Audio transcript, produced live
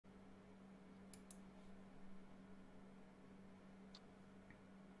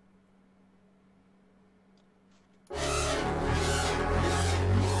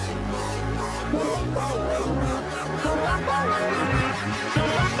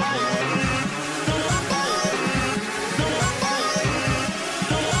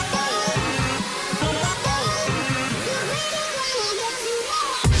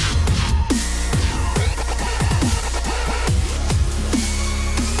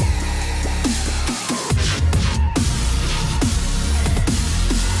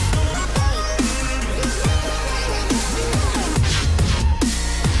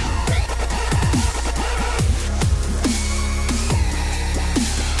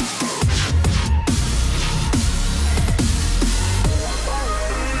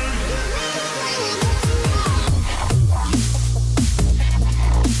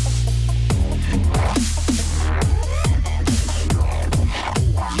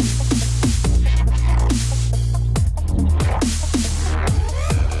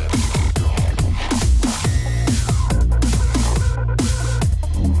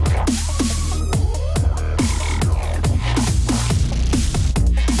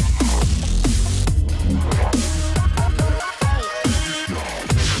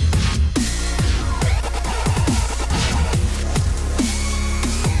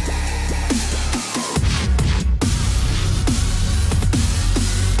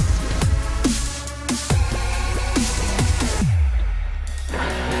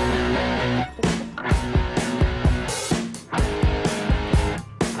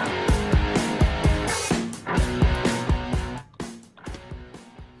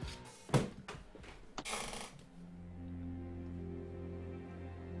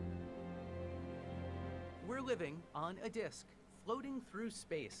We're living on a disk, floating through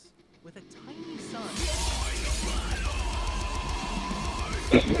space, with a tiny sun.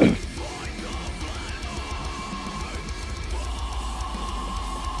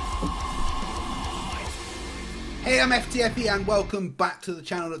 Hey, I'm FTFE and welcome back to the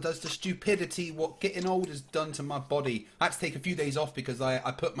channel that does the stupidity what getting old has done to my body. I had to take a few days off because I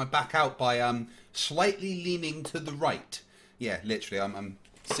put my back out by slightly leaning to the right. Yeah, literally, I'm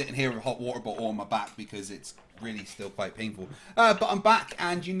sitting here with a hot water bottle on my back because it's really still quite painful. But I'm back,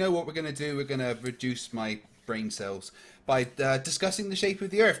 and you know what we're going to do. We're going to reduce my brain cells by discussing the shape of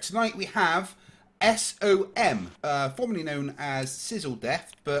the Earth. Tonight we have S.O.M, formerly known as Sizzle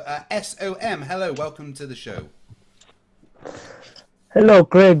Deft, but S.O.M, hello, welcome to the show. Hello,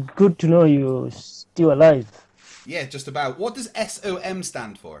 Craig. Good to know you're still alive. Yeah, just about. What does S.O.M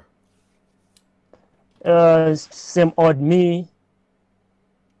stand for? Same old me.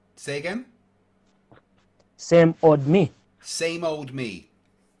 Say again? Same old me. Same old me.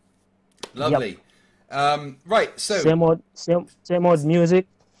 Lovely. Yep. Right, so... Same old music.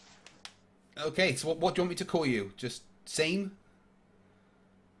 Okay, so what do you want me to call you? Just same?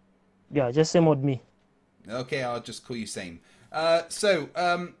 Yeah, just same old me. Okay, I'll just call you same. Why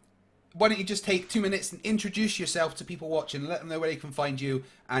don't you just take 2 minutes and introduce yourself to people watching, let them know where they can find you,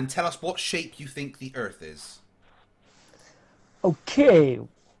 and tell us what shape you think the Earth is. Okay,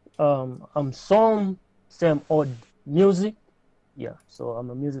 I'm S.O.M, same old music. Yeah, so I'm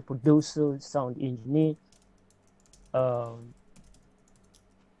a music producer, sound engineer,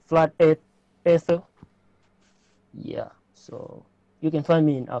 flat earther. Yeah, so you can find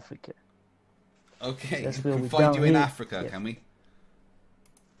me in Africa. Okay, That's we where can we're find you in here. Africa, Yeah. Can we?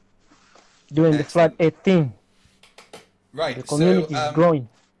 Doing Excellent. the flat earth thing. Right, The community is growing.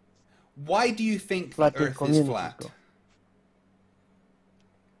 Why do you think Flat the earth Earth is community flat?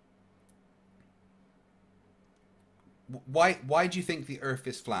 Why do you think the Earth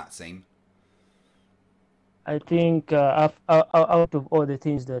is flat, Same? I think out of all the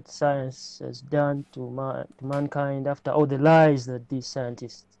things that science has done to mankind, after all the lies that these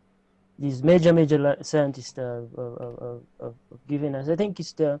scientists, these major scientists have given us, I think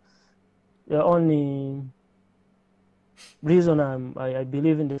it's the only reason I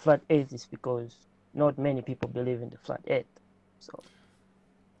believe in the flat earth is because not many people believe in the flat earth.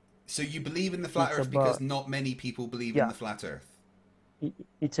 So you believe in the flat Earth because not many people believe in the flat Earth?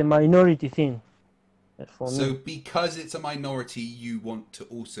 It's a minority thing. So because it's a minority, you want to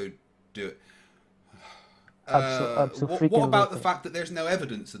also do it. What about the fact that there's no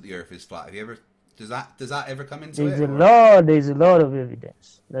evidence that the Earth is flat? Have you ever? Does that ever come into it? There's a lot of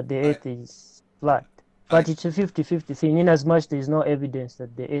evidence that the Earth is flat, but it's a 50-50 thing. In as much there's no evidence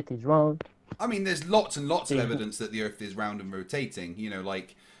that the Earth is round. I mean, there's lots and lots of evidence that the Earth is round and rotating. You know,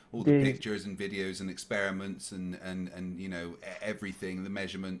 like all the pictures and videos and experiments and you know everything, the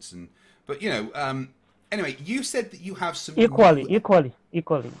measurements and. But you know. Anyway, you said that you have some equally.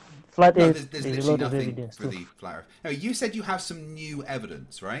 Flat Earth. There's there's literally a lot of nothing evidence for the flat Earth. No, you said you have some new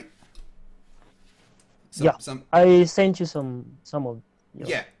evidence, right? I sent you some of.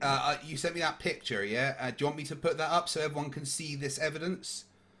 Yeah, you sent me that picture. Yeah, do you want me to put that up so everyone can see this evidence?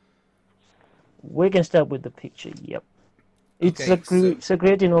 We can start with the picture. Yep. It's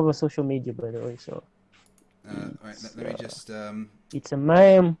circulating over social media, by the way. So. Right, let me just. It's a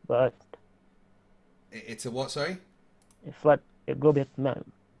meme, but. It's a what? Sorry. A global meme.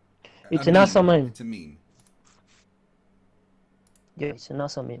 It's an NASA meme. It's a meme. Yeah, it's an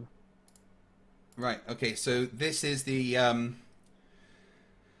NASA meme. Right. Okay. So this is the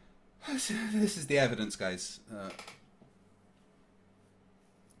this is the evidence, guys.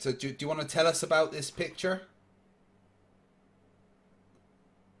 So do you want to tell us about this picture?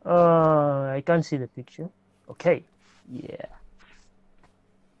 I can't see the picture. Okay. Yeah.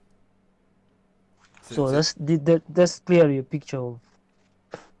 So that's clearly a picture of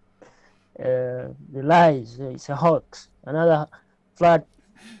the lies. It's a hoax. Another flat,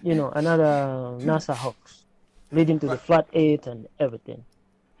 another NASA hoax leading to the flat Earth and everything.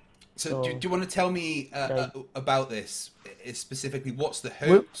 So do you want to tell me about this specifically? What's the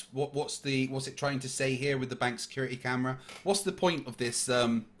hoax? What's it trying to say here with the bank security camera? What's the point of this?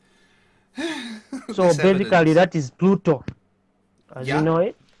 So this basically, that is Pluto, as you know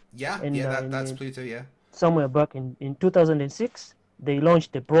it. Yeah, that's Pluto, yeah. Somewhere back in 2006, they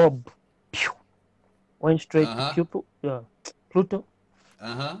launched the probe. Pew, went straight to Pluto.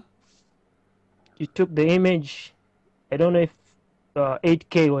 You took the image. I don't know if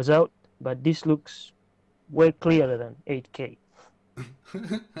 8K was out, but this looks way clearer than 8K.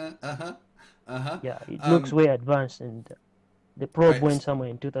 Yeah, it looks way advanced, and The probe Right. went somewhere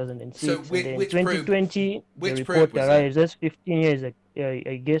in 2006, So and then which probe? 2020 Which the probe report was it? arrives. That's 15 years,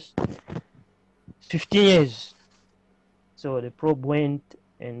 I guess. 15 years. So the probe went,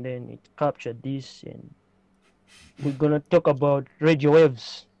 and then it captured this, and we're gonna talk about radio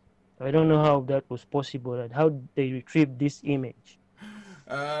waves. I don't know how that was possible and how they retrieved this image.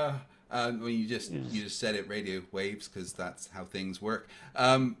 Uh, well, you just said it, radio waves, because that's how things work.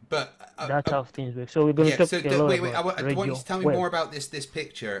 But That's how things work. So we're gonna yeah. talk So a lot wait, about I want you radio to tell me waves. more about this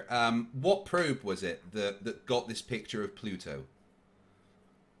picture. What probe was it that got this picture of Pluto?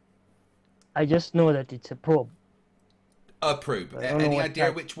 I just know that it's a probe. A probe. I don't know Any what idea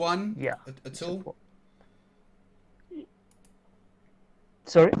type. which one? Yeah, At all?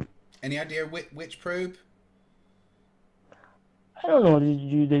 Sorry? Any idea which probe? I don't know.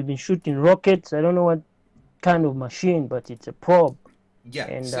 They've been shooting rockets. I don't know what kind of machine, but it's a probe. Yeah.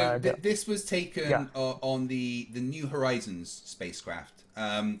 And So this was taken yeah. on the New Horizons spacecraft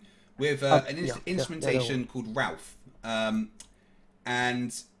with instrumentation called Ralph,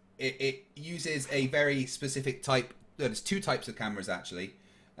 and it uses a very specific type. There's two types of cameras actually.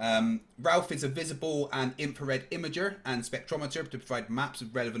 Ralph is a visible and infrared imager and spectrometer to provide maps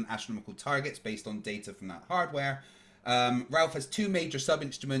of relevant astronomical targets based on data from that hardware. Ralph has two major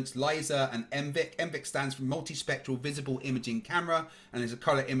sub-instruments, LISA and MVIC. MVIC stands for Multispectral Visible Imaging Camera and is a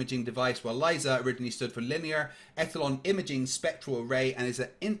color imaging device, while LISA originally stood for Linear Echelon Imaging Spectral Array and is an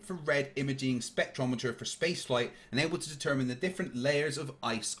infrared imaging spectrometer for spaceflight and able to determine the different layers of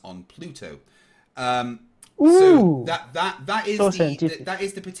ice on Pluto. So that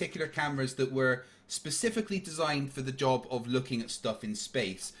is the particular cameras that were specifically designed for the job of looking at stuff in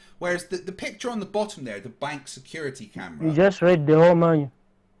space. Whereas the picture on the bottom there, the bank security camera. You just read the whole manual.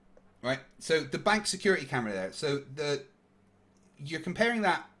 Right. So the bank security camera there. So you're comparing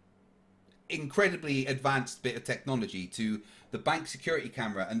that incredibly advanced bit of technology to the bank security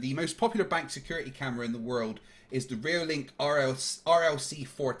camera, and the most popular bank security camera in the world is the Reolink RLC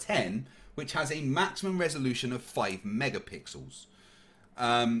 410, which has a maximum resolution of 5 megapixels.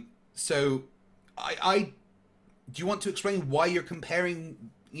 So do you want to explain why you're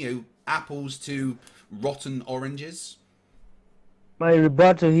comparing, apples to rotten oranges? My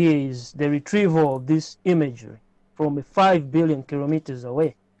rebuttal here is the retrieval of this imagery from 5 billion kilometers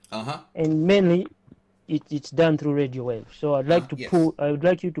away. And mainly it's done through radio waves. So I'd like to I would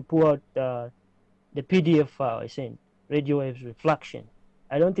like you to pull out the PDF file I sent, radio waves reflection.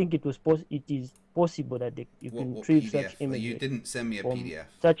 I don't think it is possible that you can retrieve such images. You didn't send me a PDF.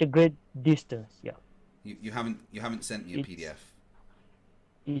 Such a great distance, yeah. You haven't sent me a PDF.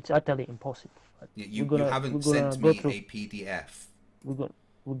 It's utterly impossible. You haven't sent me a PDF.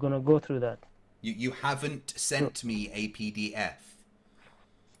 We're gonna go through that. You haven't sent me a PDF.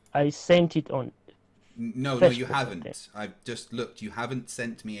 I sent it on. No, you haven't. I've just looked. You haven't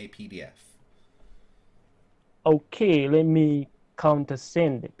sent me a PDF. Okay, let me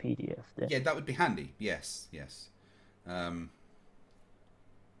countersend the PDF then. Yeah, that would be handy. Yes.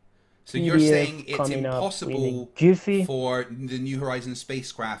 So PDF you're saying it's impossible for the New Horizons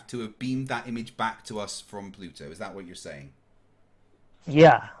spacecraft to have beamed that image back to us from Pluto? Is that what you're saying?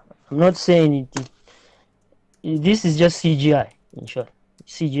 Yeah, I'm not saying it. This is just CGI, in short.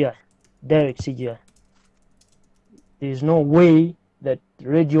 CGI, direct CGI. There's no way that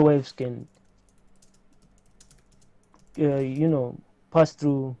radio waves can, pass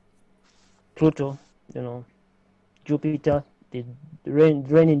through Pluto, Jupiter. The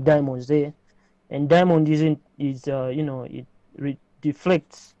raining diamonds there, and diamond it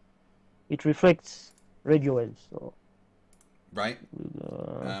reflects radio waves. So right.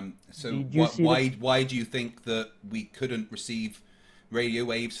 So why do you think that we couldn't receive radio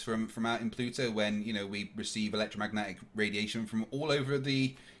waves from out in Pluto when we receive electromagnetic radiation from all over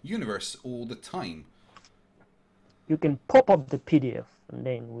the universe all the time? You can pop up the PDF and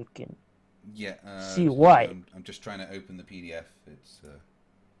then we can see so why. I'm just trying to open the PDF. It's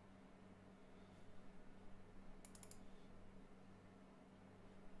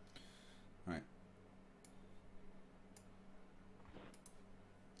right.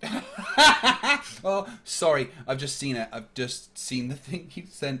 Oh, sorry. I've just seen it. I've just seen the thing you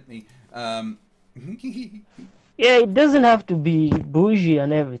sent me. Yeah, it doesn't have to be bougie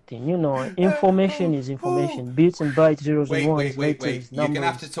and everything. Information is information. Bits and bytes, zeros and ones, wait. letters, You're numbers, gonna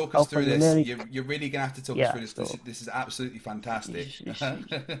have to talk us through this. alphanumeric. You're really gonna have to talk us through this. So This is absolutely fantastic.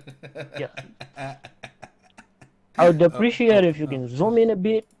 Yeah. I would appreciate if you can zoom in a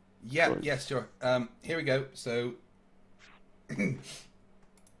bit. Yeah, sure. Here we go. So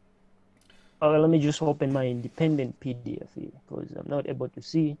let me just open my independent PDF here because I'm not able to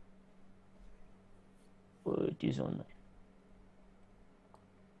see. It is on.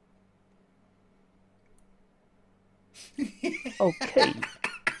 Okay.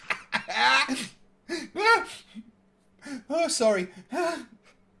 Oh, sorry.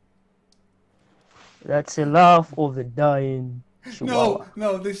 That's a laugh of a dying chihuahua.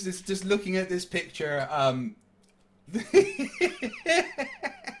 No, this is just looking at this picture.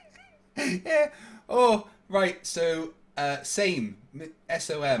 Yeah. Oh, right. So, same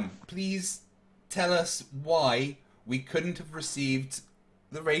S.O.M. Please tell us why we couldn't have received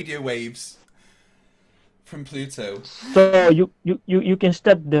the radio waves from Pluto. So you can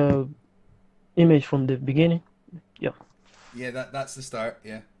start the image from the beginning. Yeah. Yeah, that's the start.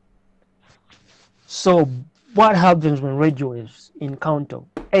 Yeah. So what happens when radio waves encounter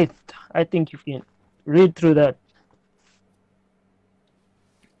Earth? I think you can read through that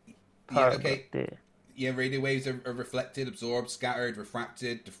Yeah. paragraph Okay. there. Yeah, radio waves are reflected, absorbed, scattered,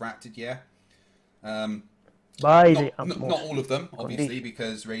 refracted, diffracted. Yeah. By Not, the not all of them, obviously, condition.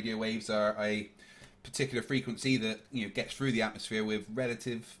 because radio waves are a particular frequency that gets through the atmosphere with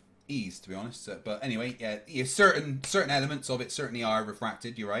relative ease, to be honest. But anyway, yeah, certain elements of it certainly are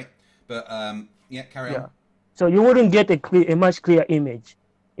refracted. You're right, but yeah, carry on. So you wouldn't get a much clearer image,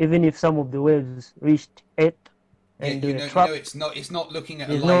 even if some of the waves reached Earth. And it's not looking at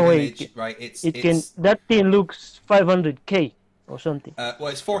a there's live no way image, right? It's that thing looks 500K or something. well,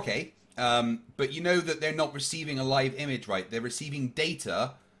 it's 4K. But you know that they're not receiving a live image, right? They're receiving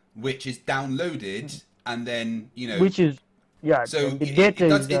data which is downloaded and then which is so the data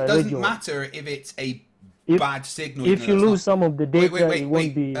it doesn't matter if it's a bad signal. If you lose some of the data, wait, it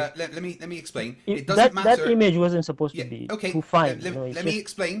won't be. Let me explain. It doesn't matter. That image wasn't supposed to be too fine. Let me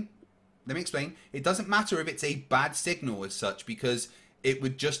explain. It doesn't matter if it's a bad signal as such, because it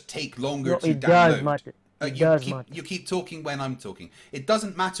would just take longer to download. Does matter. You keep talking when I'm talking. It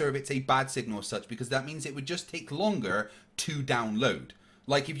doesn't matter if it's a bad signal as such, because that means it would just take longer to download.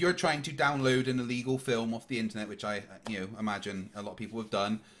 Like if you're trying to download an illegal film off the internet, which I imagine a lot of people have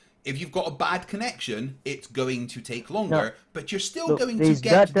done. If you've got a bad connection, it's going to take longer, but you're still going to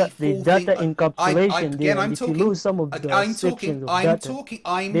get the full data thing. encapsulation. Again, I'm talking. If you lose some of the I'm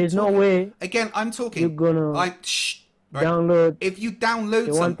talking. There's no way. Again, I'm talking. You're gonna download. If you download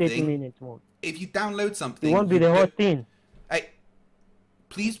something, 130 minutes more. If you download something, it won't be the whole thing. Hey,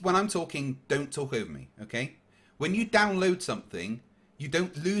 please, when I'm talking, don't talk over me, okay? When you download something, you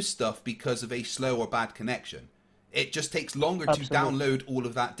don't lose stuff because of a slow or bad connection. It just takes longer to download all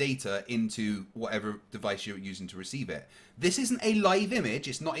of that data into whatever device you're using to receive it. This isn't a live image.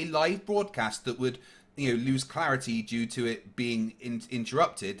 It's not a live broadcast that would, lose clarity due to it being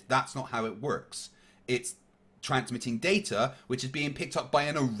interrupted. That's not how it works. It's transmitting data, which is being picked up by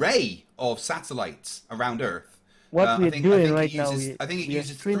an array of satellites around Earth. What we're doing right now, I think it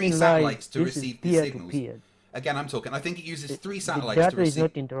uses 3 satellites to receive the signals. Again, I'm talking. I think it uses 3 satellites to receive. The data is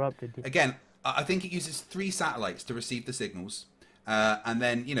not interrupted. Again, I think it uses 3 satellites to receive the signals, and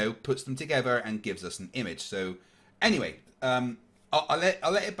then puts them together and gives us an image. So, anyway, I'll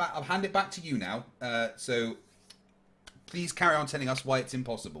hand it back to you now. So, please carry on telling us why it's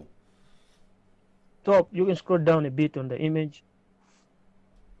impossible. Top, you can scroll down a bit on the image.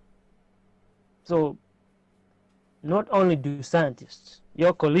 So, not only do scientists,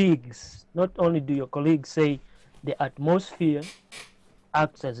 not only do your colleagues say the atmosphere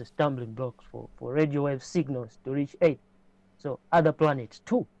acts as a stumbling block for radio wave signals to reach Earth, so other planets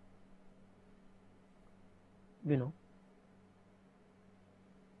too.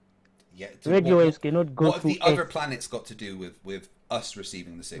 Yeah. Radio waves cannot go through What have the other planets got to do with us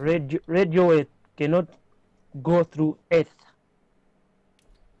receiving the signal? Radio wave cannot go through Earth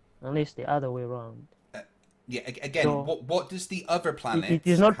unless the other way around. Yeah, again, so what does the other planet? It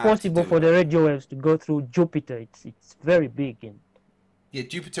is not possible for the radio waves to go through Jupiter. It's very big. Yeah,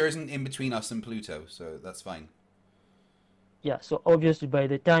 Jupiter isn't in between us and Pluto, so that's fine. Yeah, so obviously by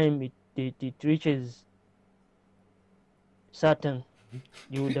the time it reaches Saturn,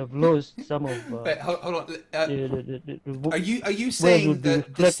 you would have lost some of. Wait, hold on. Are you saying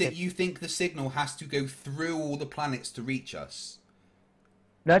that you think the signal has to go through all the planets to reach us?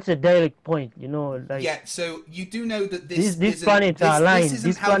 That's a direct point, like. Yeah, so you do know that these planets are aligned. This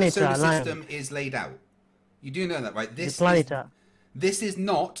isn't how the solar system is laid out. You do know that, right? This is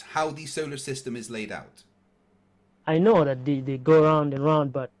not how the solar system is laid out. I know that they go round and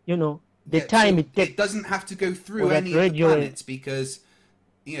round, but time it takes. It doesn't have to go through any of the planets because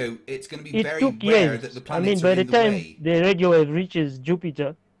it's going to be very rare that the planets are in the way. By the time the radio wave reaches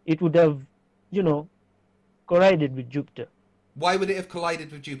Jupiter, it would have, collided with Jupiter. Why would it have collided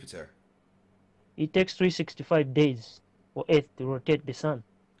with Jupiter? It takes 365 days for Earth to rotate the Sun.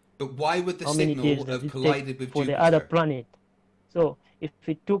 But why would the signal have collided with Jupiter? For the other planet. So if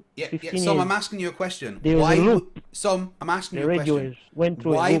it took Yeah, 15 Som, years, I'm asking you a question. there was Why a would loop. Som? I'm asking The you a radio question. waves went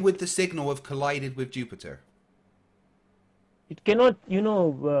through a Why loop. would the signal have collided with Jupiter? It cannot,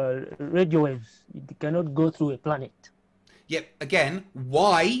 radio waves. It cannot go through a planet. Yep. Again,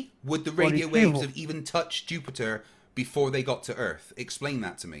 why would the For radio waves retrieval. have even touched Jupiter before they got to Earth? Explain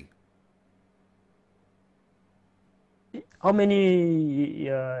that to me. How many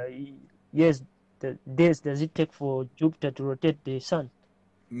years, days does it take for Jupiter to rotate the sun?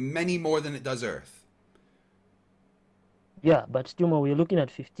 Many more than it does Earth. Yeah, but still more, we're looking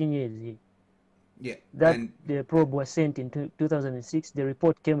at 15 years here. Yeah. That And the probe was sent in 2006. The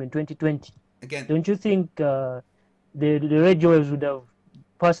report came in 2020. again, Don't you think the radio waves would have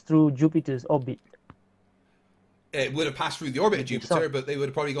passed through Jupiter's orbit? it would have passed through the orbit of The Jupiter, sun. but they would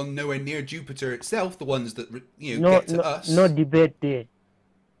have probably gone nowhere near Jupiter itself. The ones that No, get to us. no debate there.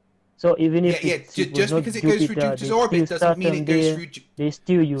 So even if Yeah. it was Just not because it goes through Jupiter, Jupiter's there's orbit still doesn't mean Saturn it goes there. through. There's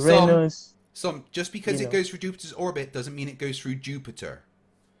still Uranus. Just because You it know. goes through Jupiter's orbit doesn't mean it goes through Jupiter.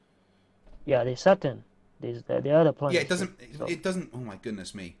 Yeah, there's Saturn. There's the other planets. Yeah, it doesn't. So, It doesn't. Oh my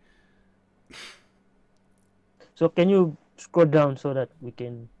goodness me. so can you scroll down so that we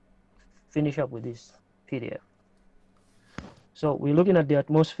can finish up with this PDF? So we're looking at the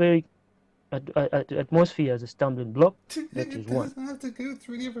atmospheric atmosphere as a stumbling block. That is one. It doesn't have to go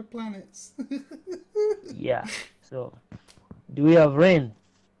through the other planets. Yeah. So do we have rain?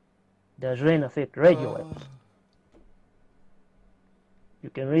 Does rain affect radio waves? You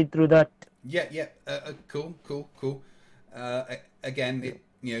can read through that. Yeah. Cool. Again,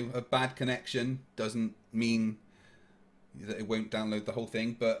 a bad connection doesn't mean that it won't download the whole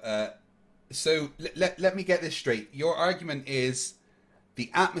thing. But so let me get this straight. Your argument is the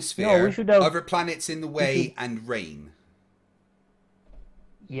atmosphere, No, we should have- other planets in the way, and rain.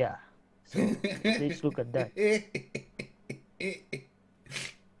 Yeah. So let's look at that.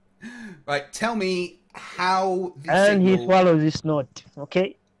 Right. Tell me how the And he signal. swallows his snot.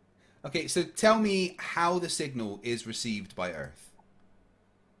 Okay. Okay, so tell me how the signal is received by Earth.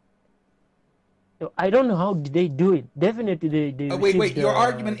 So I don't know how did they do it. Definitely they Oh, wait. received Your the-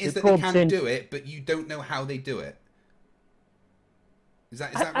 argument is the that they probe can't sent- do it, but you don't know how they do it. Is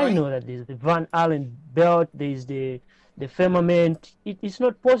that right? I know that there's the Van Allen belt, there's the firmament. It's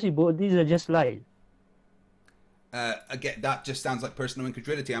not possible. These are just lies. Again, that just sounds like personal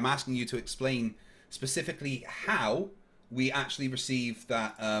incredulity. I'm asking you to explain specifically how we actually receive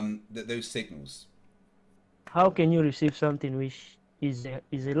those signals. How can you receive something which is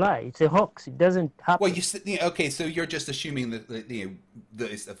a lie? It's a hoax. It doesn't happen. Well, okay, so you're just assuming that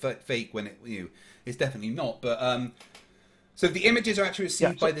that it's a fake when it's definitely not. But so the images are actually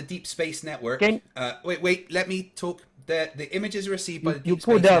received by the Deep Space Network. Wait, let me talk. The images are received by the Deep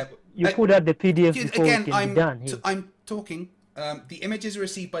Space Network. You put out the PDF before Again, it can be done. Here. I'm talking. The images are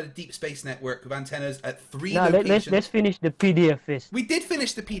received by the Deep Space Network with antennas at 3 Now locations. let's finish the PDF first. We did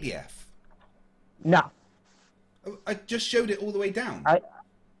finish the PDF. Now I just showed it all the way down.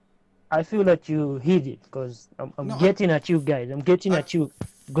 I feel that you hid it because I'm No, getting at you guys. I'm getting at you,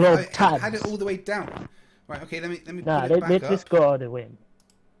 globe I tabs. had it all the way down. Right. Okay. Let me Nah, put it back let's up. go all the way.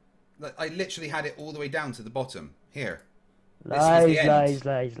 I literally had it all the way down to the bottom. Here. This was Lies, the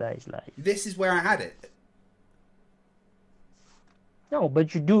end. lies. This is where I had it. No,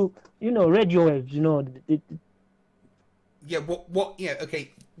 but you do. Radio waves. Yeah. What? Yeah.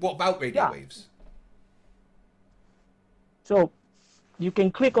 Okay. What about radio Yeah. waves? So you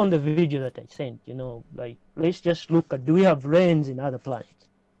can click on the video that I sent. Like let's just look at, do we have rains in other planets?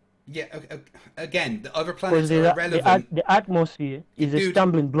 Yeah. Okay. Again, the other Because planets are irrelevant. the atmosphere is a Dude,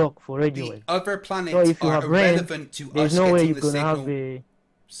 stumbling block for radio The waves. other planets So if you are have rain, irrelevant to us there's no way getting you're the gonna signal. have a.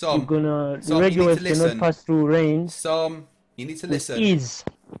 Some, The Som, radio you need waves to cannot listen. pass through rains Some, you need to with listen. ease.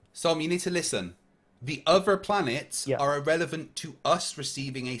 Som, you need to listen. The other planets Yeah. are irrelevant to us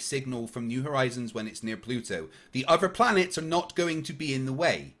receiving a signal from New Horizons when it's near Pluto. The other planets are not going to be in the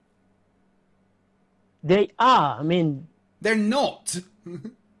way. They are. I mean, They're not.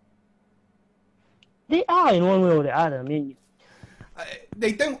 they are in one way or the other. I mean,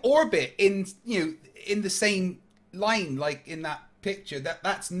 They don't orbit in the same line like in that picture.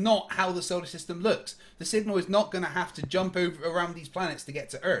 That's not how the solar system looks. The signal is not going to have to jump around these planets to get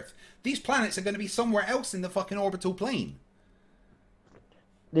to Earth. These planets are going to be somewhere else in the fucking orbital plane.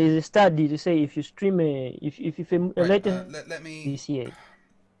 there's a study to say if you stream if a Right, latest let me this year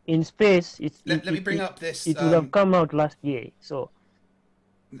in space, let me bring up this. It would have come out last year, so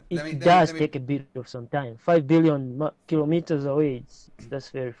it does take a bit of some time. 5 billion kilometers away. That's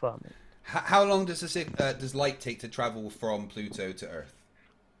very far, man. How long does light take to travel from Pluto to Earth?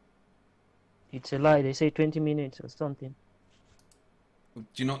 It's a lie. They say 20 minutes or something. Do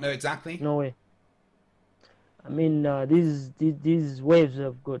you not know exactly? No way. I mean, these waves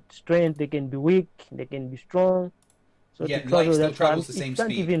have got strength. They can be weak. They can be strong. So Yeah, to light travel still that far, travels the it same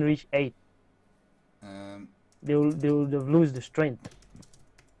can't speed. even reach 8. Um, They'll lose the strength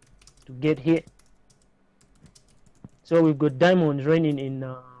to get here. So we've got diamonds raining in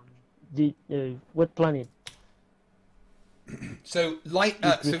what planet? so light.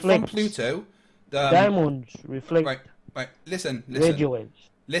 It So from reflects. Pluto, Diamonds reflect right. Listen. radio waves.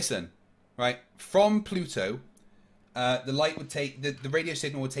 Listen. Right. From Pluto, the light would take the radio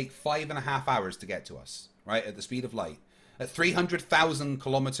signal would take 5.5 hours to get to us. Right, at the speed of light, at 300,000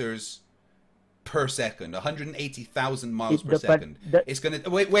 kilometers per second, 180,000 miles per second. It's gonna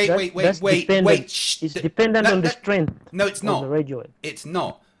wait. It's dependent on the strength. No, it's not. Of the radio wave. It's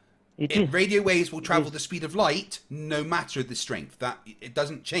not. Radio waves will travel the speed of light, no matter the strength. That it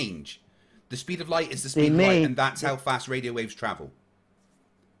doesn't change. The speed of light is the speed of light, and that's how fast radio waves travel.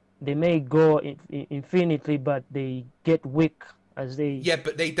 They may go infinitely, but they get weak as they. Yeah,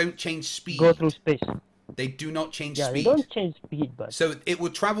 but they don't change speed. Go through space. They do not change speed. Yeah, they don't change speed, but... So it will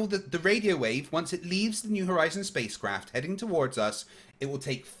travel the radio wave, once it leaves the New Horizons spacecraft heading towards us, it will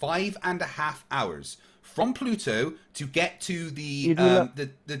take 5.5 hours from Pluto to get to the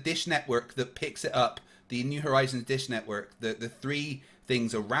dish network that picks it up, the New Horizons dish network, the 3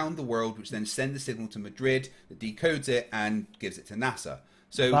 things around the world, which then send the signal to Madrid, that decodes it and gives it to NASA.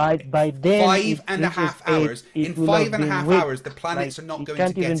 So by then, 5.5 hours. In 5.5 hours, the planets are not going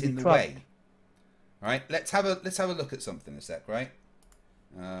to get in the way. All right, let's have a look at something a sec, right?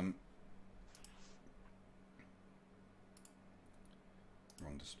 Wrong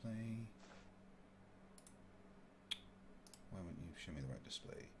display. Why won't you show me the right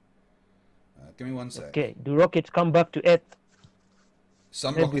display? Give me one sec. Okay, do rockets come back to Earth?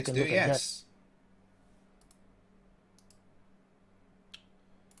 Some rockets do, yes.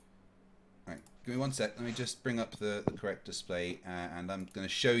 All right, give me one sec. Let me just bring up the correct display, and I'm going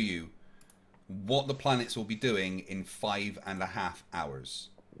to show you what the planets will be doing in 5.5 hours.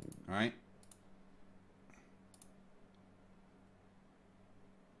 All right.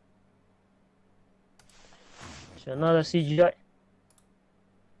 So another CGI.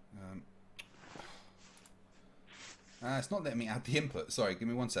 It's not letting me add the input. Sorry, give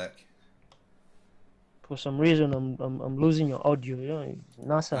me one sec. For some reason, I'm losing your audio. You know,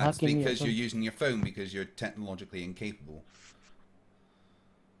 NASA hacking me. Because you're using your phone because you're technologically incapable.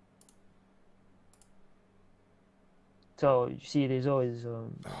 So you see, there's always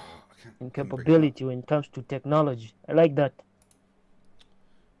incapability when it comes to technology. I like that.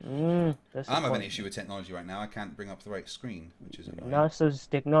 I'm having an issue with technology right now. I can't bring up the right screen, which is annoying. NASA's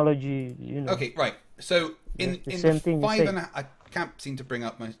technology, you know. Okay, right. So in same thing 5.5, I can't seem to bring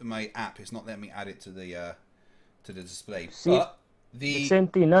up my app. It's not letting me add it to the display. See, but the same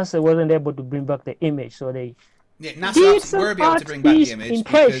thing. NASA wasn't able to bring back the image, so they. Yeah, NASA were able to bring back the image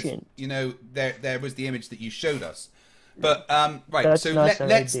because you know there was the image that you showed us. But right, that's so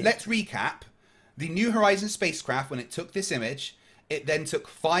let's recap. The New Horizons spacecraft, when it took this image, it then took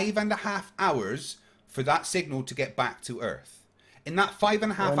 5.5 hours for that signal to get back to Earth. In that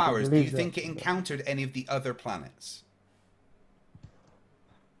 5.5 hours, do you think it encountered any of the other planets?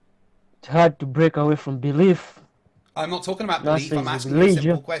 It's hard to break away from belief. I'm not talking about belief. I'm asking you a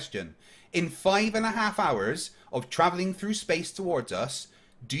simple question. In 5.5 hours of traveling through space towards us,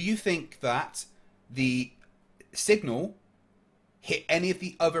 do you think that the signal hit any of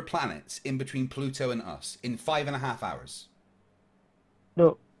the other planets in between Pluto and us in 5.5 hours?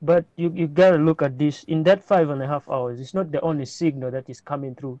 No, but you gotta look at this. In that 5.5 hours, it's not the only signal that is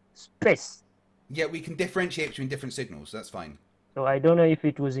coming through space. Yeah, we can differentiate between different signals. That's fine. So I don't know if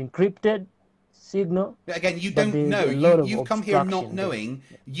it was encrypted signal. But again, you don't know. You've come here not knowing.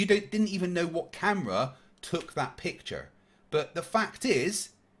 You didn't even know what camera took that picture. But the fact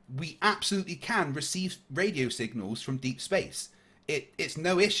is, we absolutely can receive radio signals from deep space. It's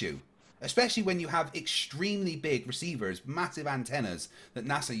no issue. Especially when you have extremely big receivers, massive antennas that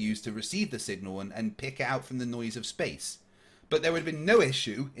NASA used to receive the signal and pick it out from the noise of space. But there would have been no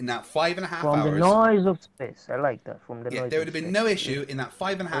issue in that 5.5 hours. From the noise of space. I like that. From the noise there would have been no issue in that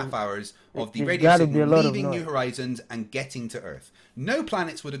 5.5 hours of the radio signal leaving New Horizons and getting to Earth. No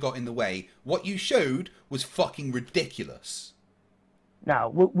planets would have got in the way. What you showed was fucking ridiculous. Now,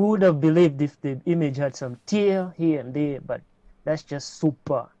 we would have believed if the image had some tear here and there, but that's just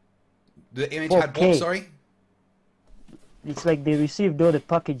super. The image had what, sorry? It's like they received all the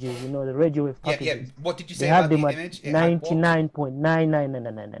packages, you know, the radio wave packages. Yeah. What did you say about the image?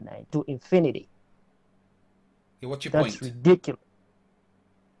 99.99999 to infinity. Yeah, what's your point? That's ridiculous.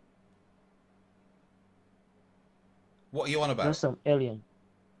 What are you on That's about? some alien.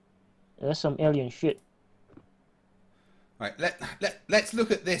 That's some alien shit. Right, let's look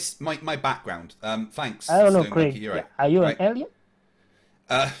at this. My background. Thanks, I don't know, Stone Monkey. Craig. You're Yeah, right. are you an Right. alien?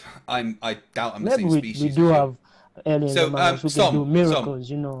 I doubt I'm the Maybe same we species do as you. have aliens So, among us who can do miracles,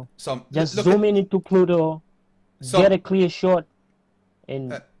 you know. Just Look at zoom in into Pluto, get some. a clear shot,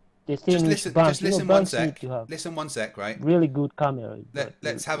 and the thing which Just banks, you know, listen one banks need sec. to have Listen one sec, right? really good cameras, but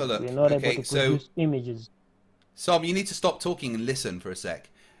Let's have a we're look. not able Okay, to so produce images. Som, you need to stop talking and listen for a sec.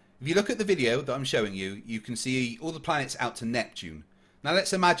 If you look at the video that I'm showing you, you can see all the planets out to Neptune. Now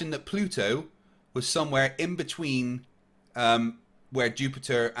let's imagine that Pluto was somewhere in between where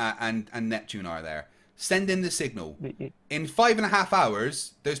Jupiter and Neptune are there. Send in the signal. In 5.5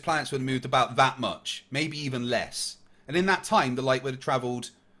 hours, those planets would have moved about that much, maybe even less. And in that time, the light would have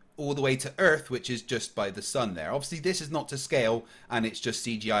travelled all the way to Earth, which is just by the sun there. Obviously, this is not to scale, and it's just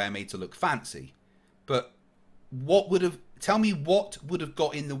CGI made to look fancy. But tell me what would have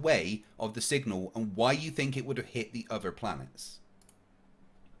got in the way of the signal and why you think it would have hit the other planets.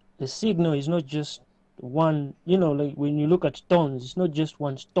 The signal is not just one, you know, like when you look at stones, it's not just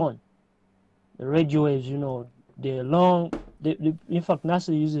one stone. The radio waves, you know, they're long. In fact,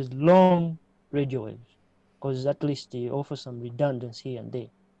 NASA uses long radio waves because at least they offer some redundancy here and there.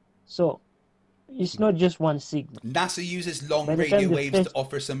 So it's not just one signal. NASA uses long By the radio time the waves first- to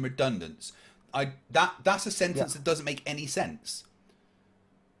offer some redundance. That's a sentence that doesn't make any sense.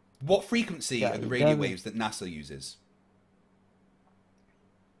 What frequency are the radio doesn't. waves that NASA uses?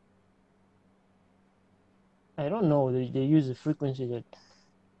 I don't know. They use a frequency that.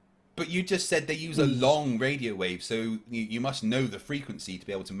 But you just said they use a long radio wave, so you must know the frequency to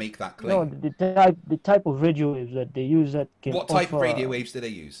be able to make that claim. No, the type of radio waves that they use that can What type offer, of radio waves do they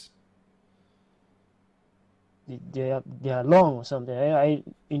use? They are long or something. I've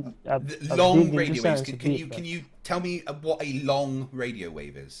Long digged into radio waves. science a bit, Can but- you tell me what a long radio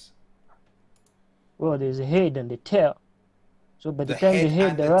wave is? Well, there's a head and the tail. So by the The time head the head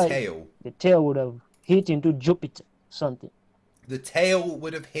and the arrived, tail. the tail would have hit into Jupiter something. The tail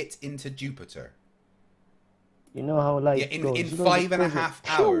would have hit into Jupiter. You know how light Yeah, in goes. 5.5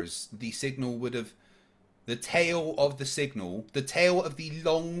 hours, the signal would have, the tail of the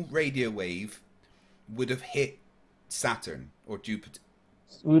long radio wave would have hit Saturn or Jupiter.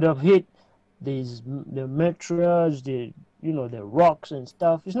 Would have hit the meteors, the rocks and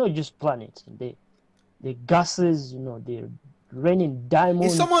stuff. It's not just planets and the gases. You know, they're raining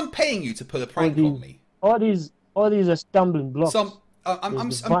diamonds. Is someone paying you to pull a prank on me? All these are stumbling blocks. I'm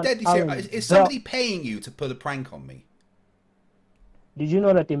There's the deadly Van serious. Allen Is somebody paying you to pull a prank on me? Did you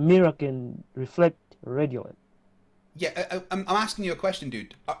know that a mirror can reflect radio wave? Yeah, I'm asking you a question,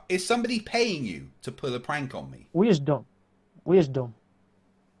 dude. Is somebody paying you to pull a prank on me? Wisdom.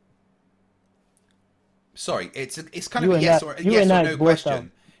 Sorry, it's kind You of a and yes I- or you and I no both question.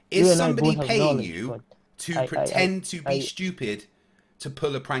 have- Is you and I somebody both have paying knowledge, you but to pretend to be stupid to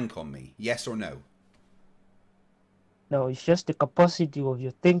pull a prank on me? Yes or no? No, it's just the capacity of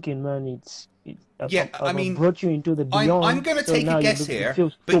your thinking, man. I've brought you into the beyond. I'm going to so take now a you guess look- you here,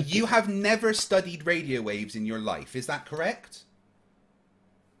 feel but stupid. you have never studied radio waves in your life. Is that correct?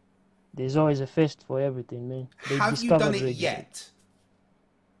 There's always a first for everything, man. They Have you discovered done it radio. yet?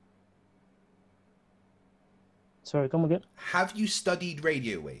 Sorry, come again. Have you studied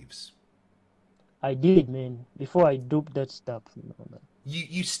radio waves? I did, man. Before I duped that stuff. You know, man.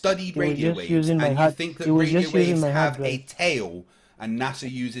 You studied It was radio just waves, using my and you hard- think that it was radio just using waves my hard have a drive. tail, and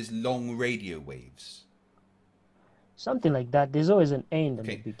NASA uses long radio waves. Something like that. There's always an end and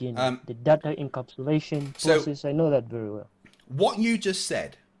Okay, a beginning. The data encapsulation so- process. I know that very well. What you just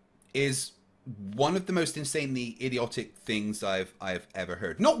said is one of the most insanely idiotic things I've ever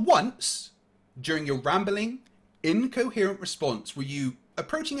heard. Not once during your rambling, incoherent response were you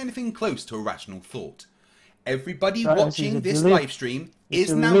approaching anything close to a rational thought. Everybody Science is watching a this belief. live stream It's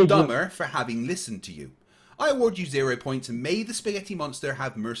is a now religion. dumber for having listened to you. I award you 0 points, and may the spaghetti monster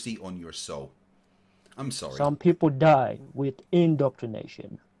have mercy on your soul. I'm sorry. Some people die with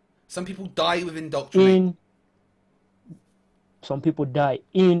indoctrination. Some people die with indoctrination. Some people die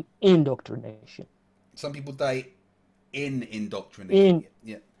in indoctrination. Some people die in indoctrination.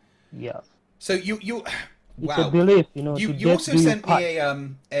 Yeah. Yeah. So you It's wow. a belief, you know. You to also do your sent part.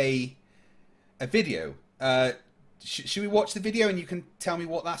 me a video. Should we watch the video and you can tell me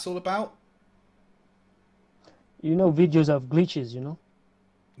what that's all about? You know, videos have glitches, you know.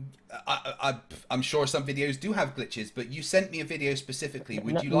 I'm sure some videos do have glitches, but you sent me a video specifically.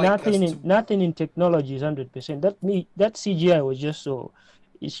 Would you like us nothing to... nothing in technology is 100%. That CGI was just so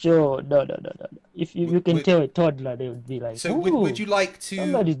Sure, no. If you can tell a toddler, they would be like, so ooh, would you like to?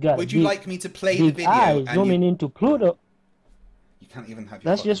 somebody's got Would a you big, like me to play the big video? eyes And zooming into Pluto. you can't even have.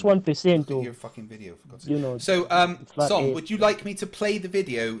 That's just 1% of your fucking video, for God's sake. you know. So, flat Som, Earth. would you like me to play the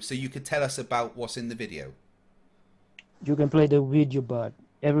video so you could tell us about what's in the video? You can play the video, but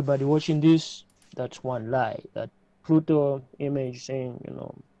everybody watching this, that's one lie. That Pluto image saying, you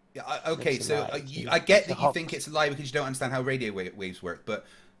know. Yeah, okay, That's a so lie. I get It's that a you think hoax. it's a lie because you don't understand how radio waves work, but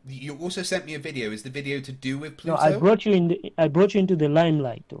you also sent me a video. Is the video to do with No, Pluto? I brought you into the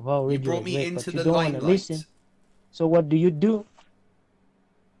limelight of how You radio brought me work, into but you the don't want to listen. limelight. So what do?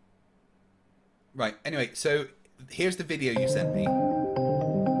 Right, anyway, so here's the video you sent me.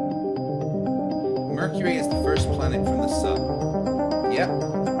 Mercury is the first planet from the sun. Yep.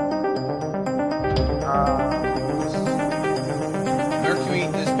 Mercury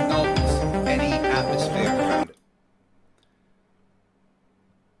does not any atmosphere around it.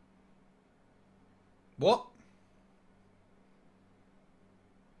 What?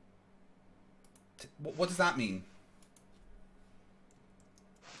 What does that mean?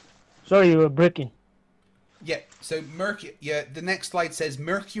 Sorry, you were breaking. Yeah, so Mercury. Yeah, the next slide says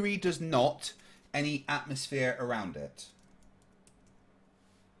Mercury does not any atmosphere around it.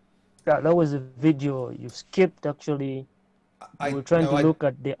 Yeah, that was a video you skipped actually. You were trying to look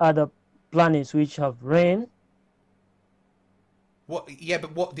at the other planets which have rain. What? Yeah,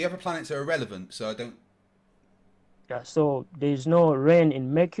 but what? The other planets are irrelevant, so I don't. Yeah, so there's no rain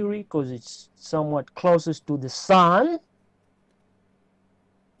in Mercury because it's somewhat closest to the sun.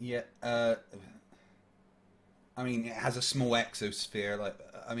 Yeah. I mean, it has a small exosphere. Like,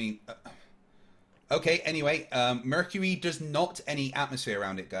 I mean. Okay. Anyway, Mercury does not any atmosphere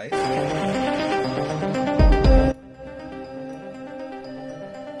around it, guys.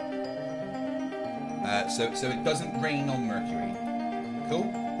 So it doesn't rain on Mercury. Cool.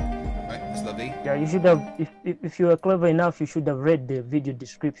 Right, that's lovely. Yeah, you should have. If you were clever enough, you should have read the video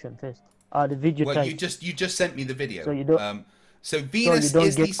description first. The video Well, title. you just sent me the video. So you don't. So Venus don't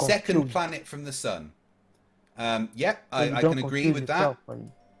is the get second confused. planet from the sun. Yeah, So you I don't can agree confuse with that. yourself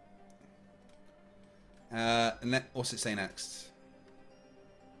And what's it say next?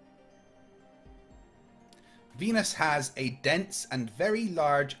 Venus has a dense and very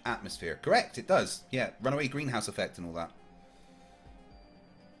large atmosphere. Correct, it does. Yeah, runaway greenhouse effect and all that.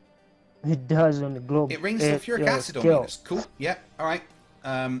 It does on the globe. It rains sulfuric acid on scale. Venus. Cool. Yeah, all right.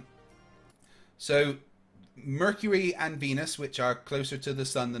 So Mercury and Venus, which are closer to the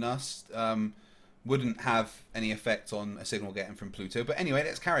sun than us, wouldn't have any effect on a signal getting from Pluto. But anyway,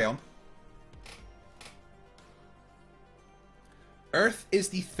 let's carry on. Earth is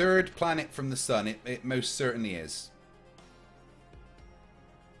the third planet from the sun. It most certainly is.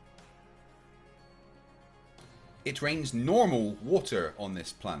 It rains normal water on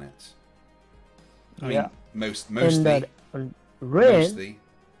this planet. I mean, mostly. And rain Mostly.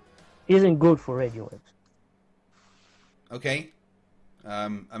 isn't good for radio waves. Okay. I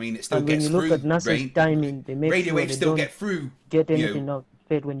mean, it still And when gets you look through at NASA's rain. timing, they make Radio sure waves they still don't get through. get you know, anything out of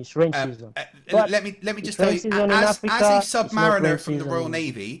it when it's rain season. let me just it's tell rain you, season in as Africa, a it's not submariner rain from the season Royal in-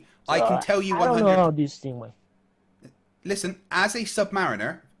 Navy, I can tell you I don't know 100. how this thing works. Listen, as a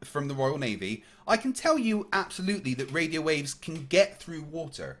submariner from the Royal Navy, I can tell you absolutely that radio waves can get through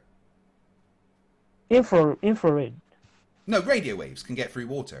water. Infrared. No, radio waves can get through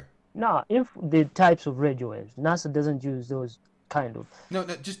water. No, the types of radio waves. NASA doesn't use those kind of. No,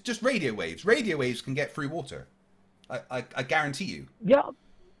 just radio waves. Radio waves can get through water. I guarantee you. Yeah,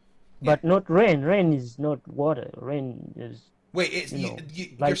 but not rain. Rain is not water. Rain is. Wait, it's You know,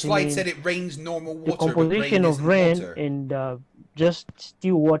 your slide lightning, said it rains normal The water, composition but of rain water. and just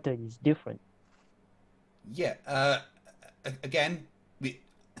still water is different. Yeah. Again,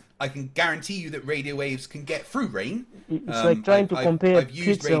 I can guarantee you that radio waves can get through rain. It's like trying to compare I've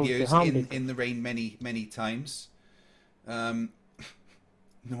used pizza with the radios hamburger. in the rain many times. Normal.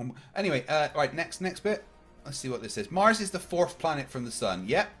 Anyway, right, next bit. Let's see what this says. Mars is the fourth planet from the sun.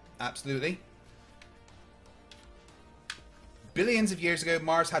 Yep, absolutely. Billions of years ago,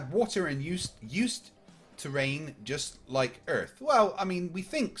 Mars had water and used to rain just like Earth. Well, I mean, we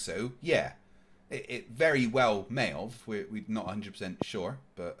think so. Yeah, it very well may have. We're not 100% sure,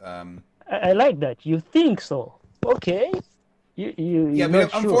 but I like that. You think so? Okay. yeah. You're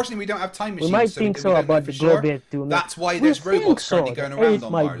not sure. Unfortunately, we don't have time machines. We might so think we so don't know about for the sure. globe Earth too. That's why We there's think robots so. currently going The around Earth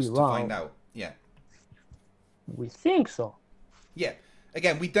on might Mars be to wrong. find out. Yeah. We think so. Yeah.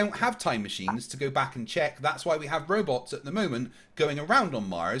 Again, we don't have time machines to go back and check. That's why we have robots at the moment going around on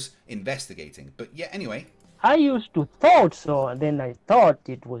Mars investigating. But yeah, anyway. I used to thought so, and then I thought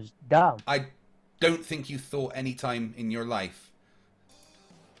it was dumb. I don't think you thought any time in your life.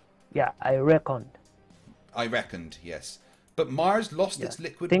 Yeah, I reckoned. I reckoned, yes. But Mars lost Yeah. its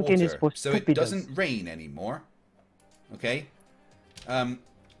liquid Thinking is water, for so it stupiders. doesn't rain anymore. Okay? I'm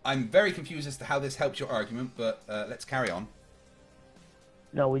very confused as to how this helps your argument, but let's carry on.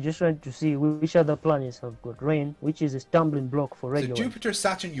 Now we're just trying to see which other planets have got rain, which is a stumbling block for So radio waves. Jupiter,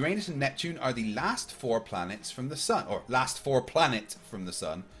 Saturn, Uranus, and Neptune are the last 4 planets from the Sun, or last 4 planets from the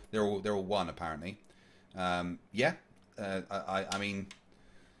Sun. They're all one apparently. Yeah, I mean,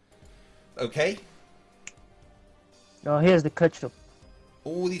 okay. Now here's the catch-up.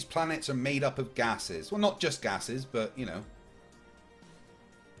 All these planets are made up of gases. Well, not just gases, but you know.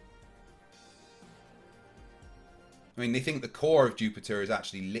 I mean, they think the core of Jupiter is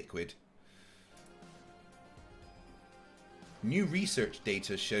actually liquid. New research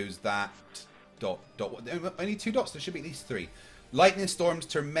data shows that only 2 dots. There should be at least 3. Lightning storms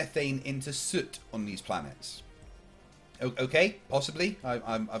turn methane into soot on these planets. Okay, possibly.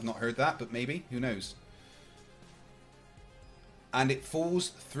 I've not heard that, but maybe. Who knows? And it falls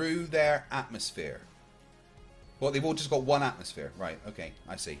through their atmosphere. Well, they've all just got one atmosphere. Right, okay,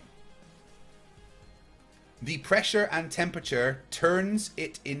 I see. The pressure and temperature turns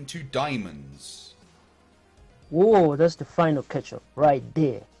it into diamonds. Whoa, that's the final catch-up right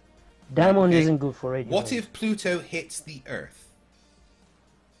there. Diamond isn't good for radio. What if Pluto hits the Earth?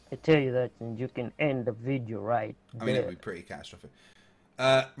 I tell you that, and you can end the video right there. I mean, it would be pretty catastrophic.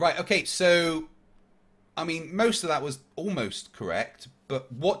 Right, okay, so, I mean, most of that was almost correct,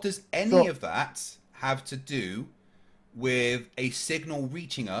 but what does any of that have to do with a signal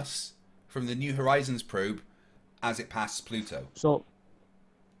reaching us from the New Horizons probe as it passes Pluto? So,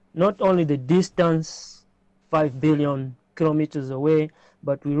 not only the distance, 5 billion kilometers away,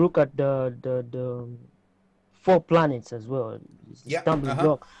 but we look at the 4 planets as well. It's a stumbling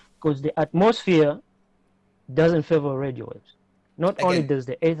block, because the atmosphere doesn't favor radio waves. Not only does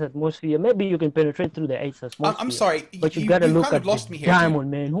the 8th atmosphere, maybe you can penetrate through the 8th atmosphere. I'm sorry, but you gotta look kind at of lost the me here, diamond,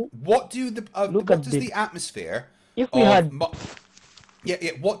 man. What do the what does the atmosphere? If we had,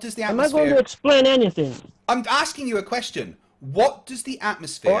 what does the atmosphere? am I going to explain anything? I'm asking you a question. What does the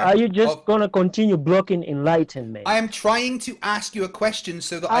atmosphere? Or are you just gonna continue blocking enlightenment? I am trying to ask you a question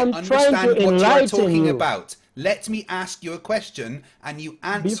so that I understand what you're talking about. Let me ask you a question and you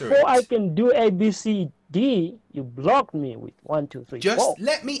answer Before I can do A, B, C, D, you blocked me with 1, 2, 3, 4. Just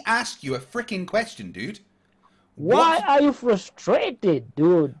let me ask you a freaking question, dude. Why are you frustrated,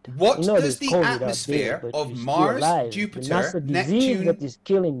 dude? What does the atmosphere of Mars, Jupiter, Neptune that is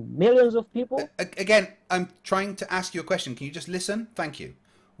killing millions of people? Again, I'm trying to ask you a question. Can you just listen? Thank you.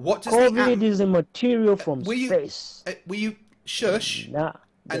 What does COVID is a material from space. Will you shush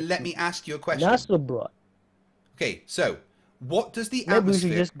and let me ask you a question? NASA brought. Okay, so what does the atmosphere? Maybe we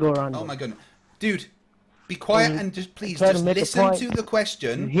should just go around. Oh my goodness, dude, be quiet and just please just listen to the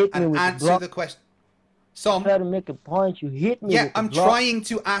question and answer the question. Some try to make a point, you hit me. Yeah, I'm trying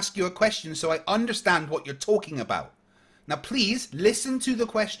to ask you a question so I understand what you're talking about. Now, please listen to the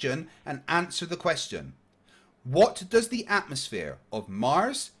question and answer the question. What does the atmosphere of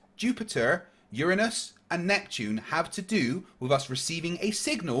Mars, Jupiter, Uranus, and Neptune have to do with us receiving a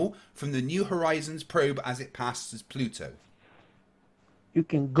signal from the New Horizons probe as it passes Pluto? You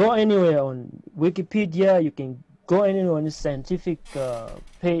can go anywhere on Wikipedia, you can go anywhere on the scientific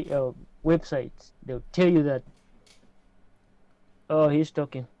websites. They'll tell you that. Oh, he's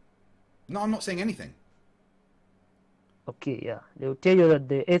talking. No, I'm not saying anything. Okay, yeah. They'll tell you that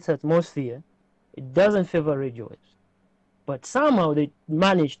the Earth's atmosphere, it doesn't favor radio waves. But somehow they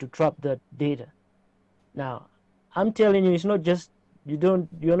managed to trap that data. Now, I'm telling you, it's not just,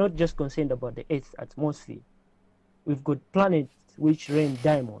 you're not just concerned about the Earth's atmosphere. We've got planets which rain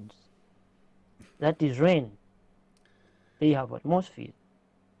diamonds. That is rain. They have atmosphere.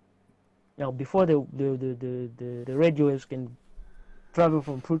 Now, before the radio waves can travel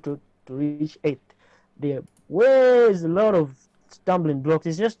from Pluto to reach Earth, there is a lot of stumbling blocks.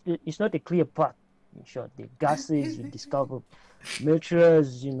 It's not a clear path. In short, the gases you discover,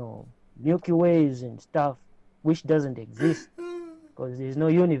 meteors, Milky Ways and stuff, which doesn't exist because there's no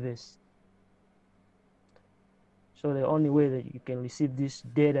universe. So the only way that you can receive this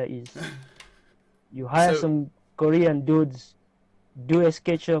data is you hire some Korean dudes, do a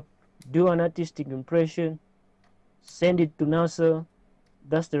SketchUp, do an artistic impression, send it to NASA.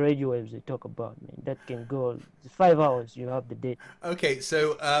 That's the radio waves they talk about, man. That can go 5 hours. You have the data. Okay,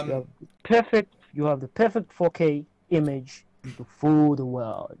 so you have the perfect 4K image to fool the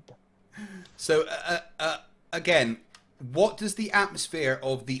world. So again, what does the atmosphere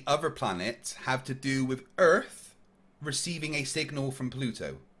of the other planets have to do with Earth receiving a signal from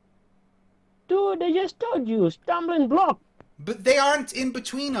Pluto? Dude, I just told you, stumbling block. But they aren't in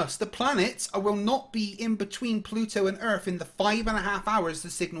between us. The planets will not be in between Pluto and Earth in the 5.5 hours the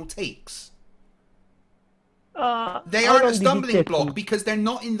signal takes. They How aren't a long did it stumbling take block to- because they're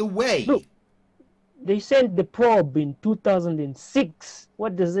not in the way. Look, they sent the probe in 2006.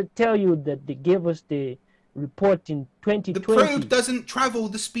 What does it tell you that they gave us the report in 2020? The probe doesn't travel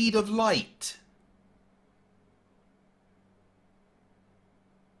the speed of light.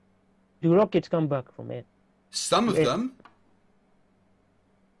 Do rockets come back from it? Some of them.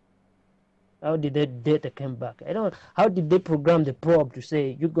 How did that data come back? I don't. How did they program the probe to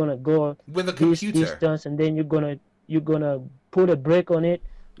say you're gonna go With a this computer. distance and then you're gonna put a brake on it,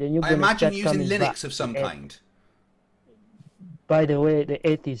 then you're I gonna imagine start using coming back Linux of to some Earth. kind. By the way, the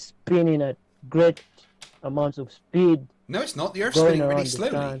Earth is spinning at great amounts of speed. No, it's not. The Earth's Going spinning really around the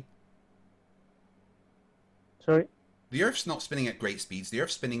slowly. sun. Sorry? The Earth's not spinning at great speeds. The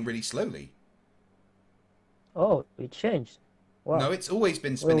Earth's spinning really slowly. Oh, it changed. Wow. No, it's always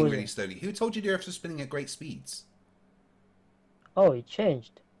been spinning was really it? slowly. Who told you the Earth was spinning at great speeds? Oh, it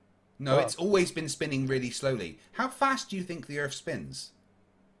changed. No, Wow. it's always been spinning really slowly. How fast do you think the Earth spins?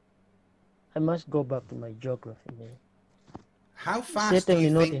 I must go back to my geography, man. How fast do Certainly you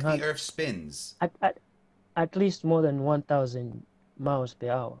not think in the hand- Earth spins? At least more than 1,000 miles per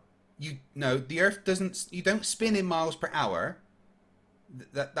hour. No, the Earth doesn't. You don't spin in miles per hour.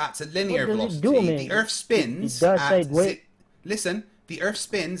 That's a linear What does velocity. it do, man? The Earth spins It does at. sideways. Listen, the Earth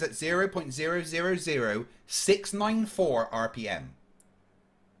spins at 0.000694 RPM.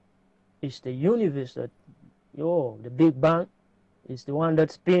 It's the universe that, the Big Bang is the one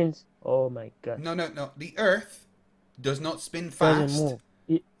that spins. Oh my God. No. The Earth does not spin Doesn't fast. move.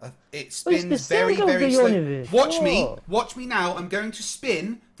 It It's spins the very, center of very the slow. universe. Watch me. Oh. Watch me now. I'm going to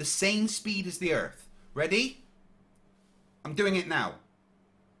spin the same speed as the Earth. Ready? I'm doing it now.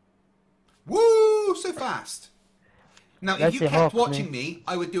 Woo! So fast. Now, That's if you a kept hawk, watching man. me,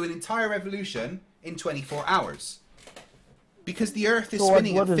 I would do an entire revolution in 24 hours. Because the Earth is So what-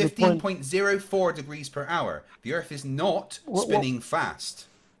 spinning what at is the point? 15.04 degrees per hour. The Earth is not What- spinning fast.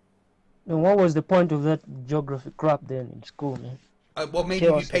 And what was the point of that geography crap then in school, man? Well, maybe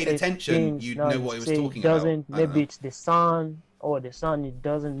Tell if you us paid it attention, spins, you'd now know you what it was say talking it doesn't. about. I don't Maybe know. it's the sun, or the sun it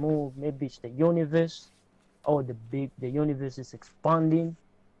doesn't move. Maybe it's the universe, or the universe is expanding.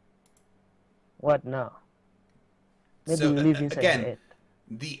 What now? Maybe So, we live inside again, the Earth.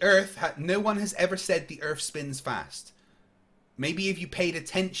 the Earth, no one has ever said the Earth spins fast. Maybe if you paid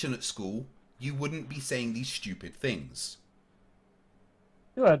attention at school, you wouldn't be saying these stupid things.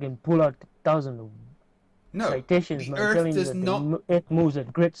 I can pull out thousands of No, citations, the man, Earth telling you does that not. the Earth moves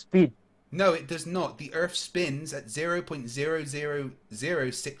at great speed. No, it does not. The Earth spins at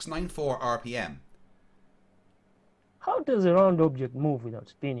 0.000694 RPM. How does a round object move without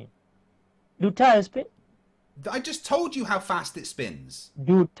spinning? Do tires spin? I just told you how fast it spins.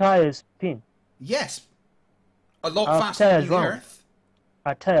 Do tires spin? Yes, a lot Are faster than tires the round? Earth.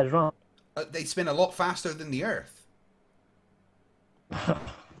 Are tires round? They spin a lot faster than the Earth.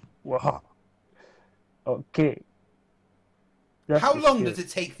 Wow. Okay. That's How the long spirit. does it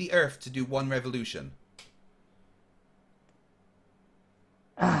take the Earth to do one revolution?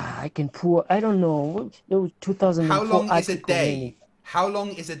 I can pull. I don't know. There was 2004 How long is a article, day? man. How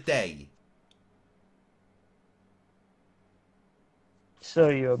long is a day?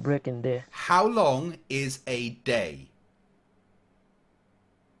 Sorry, you're breaking there. How long is a day?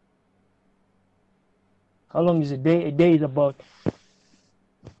 How long is a day? A day is about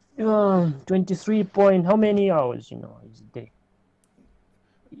 23 point. How many hours? Is a day?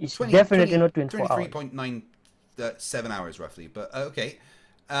 It's definitely not 24 hours. 23.97 hours roughly, but okay.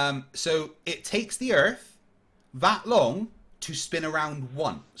 So it takes the Earth that long to spin around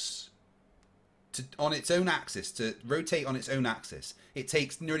once. On its own axis, to rotate on its own axis. It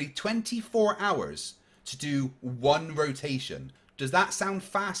takes nearly 24 hours to do one rotation. Does that sound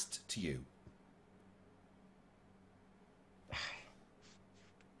fast to you?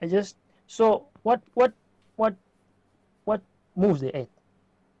 So what moves the Earth?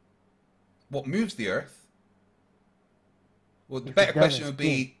 What moves the Earth? Well, the If better it question doesn't would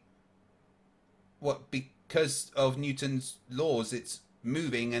be, what, because of Newton's laws, it's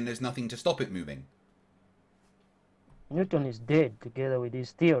moving and there's nothing to stop it moving. Newton is dead together with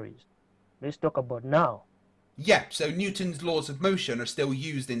his theories. Let's talk about now. Yeah, so Newton's laws of motion are still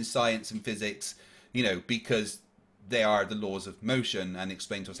used in science and physics, because they are the laws of motion and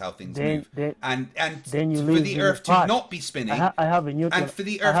explain to us how things move. And then you for live the in the Earth to past. not be spinning, I have a Newton. and for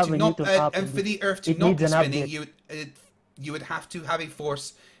the I Earth have to a not Newton app, and for the Earth to it not needs be an spinning, update. you would have to have a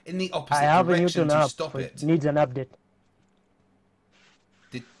force in the I opposite have a direction Newton to app. stop But it. it needs an update.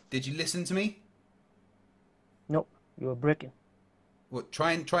 Did you listen to me? No, You were breaking. Well,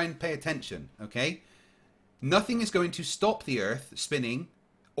 try and pay attention, okay? Nothing is going to stop the Earth spinning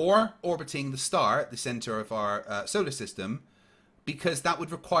or orbiting the star at the center of our solar system, because that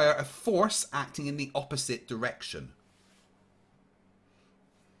would require a force acting in the opposite direction.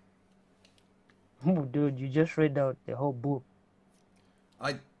 Oh, dude, you just read out the whole book.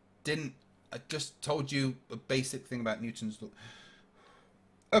 I didn't. I just told you a basic thing about Newton's law.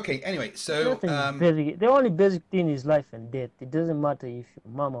 Okay, anyway, so basic. The only basic thing is life and death. It doesn't matter if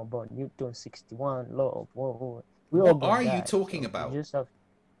your mama about Newton's 61 law of war. What are you talking about?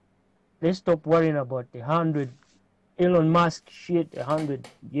 Let's stop worrying about the 100 Elon Musk shit 100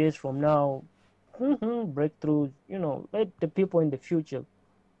 years from now. Breakthroughs, you know, let the people in the future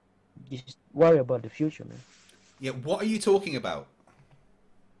just worry about the future, man. Yeah, what are you talking about?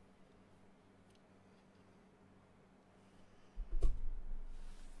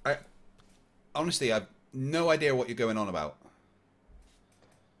 Honestly, I've no idea what you're going on about.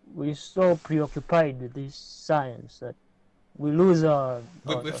 We're so preoccupied with this science that we lose our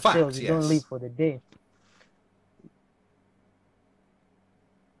ourselves. We don't live for the day.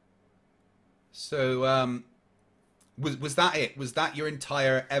 So, was that it? Was that your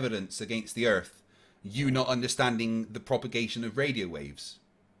entire evidence against the Earth? You not understanding the propagation of radio waves?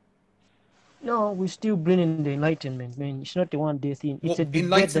 No, we're still bringing the enlightenment, man. It's not the one-day thing. It's a debate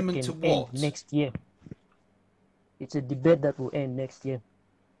enlightenment that can to what? end next year. It's a debate that will end next year.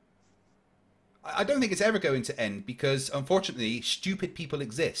 I don't think it's ever going to end because, unfortunately, stupid people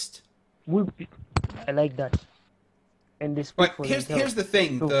exist. I like that. And they speak for here's the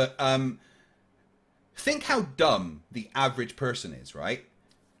thing that think how dumb the average person is, right?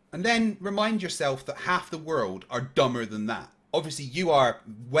 And then remind yourself that half the world are dumber than that. Obviously, you are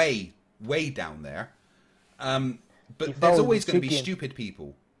way down there. But there's always going to be stupid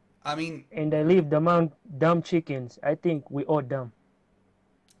people. I mean... And I leave among dumb chickens. I think we all dumb.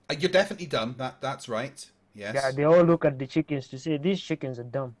 You're definitely dumb. That's right. Yes. Yeah, they all look at the chickens to say, these chickens are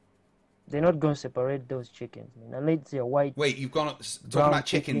dumb. They're not going to separate those chickens. I mean, unless they're white... Wait, you've gone talking about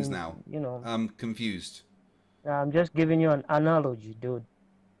chickens now. You know. I'm confused. I'm just giving you an analogy, dude.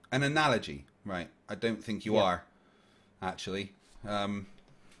 An analogy? Right. I don't think you are, actually.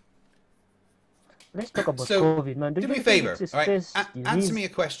 Let's talk about COVID, man. Do me a favor, all right? Answer me a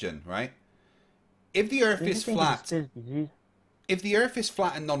question, right? If the Earth is flat, if the Earth is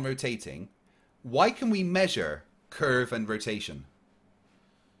flat and non-rotating, why can we measure curve and rotation?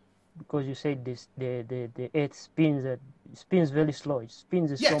 Because you said this, the Earth spins very slow. It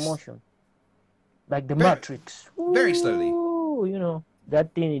spins in slow motion, like the Matrix. Very slowly. You know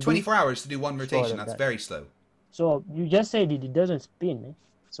that thing. 24 hours to do one rotation. That's very slow. So you just said it doesn't spin, eh?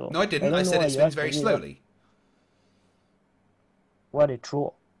 So no, I didn't. I said it spins very slowly. What a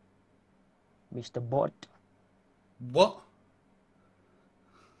troll, Mr. Bot. What?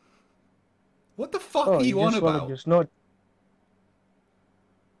 What the fuck are you on about? Just not.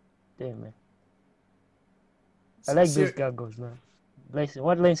 Damn, man. I like those goggles, man.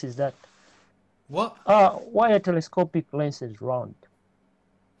 What lens is that? What? Why are telescopic lenses round?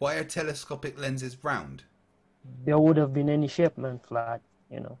 Why are telescopic lenses round? There would have been any shape, man, flat,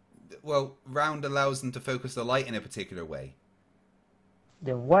 you know. Well, round allows them to focus the light in a particular way.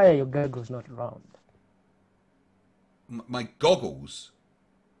 Then why are your goggles not round? My goggles?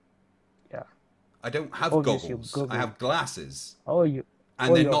 Yeah. I don't have goggles. I have glasses.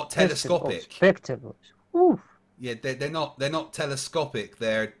 And they're not telescopic. Spectacles. Oof. Yeah, they're not telescopic.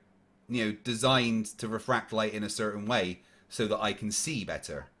 They're, you know, designed to refract light in a certain way so that I can see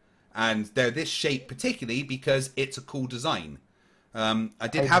better. And they're this shape particularly because it's a cool design. I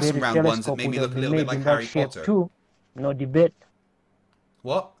did have some round ones that made me look a little bit like Harry Potter. Too. No debate.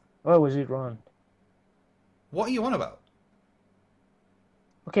 What? Why was it round? What are you on about?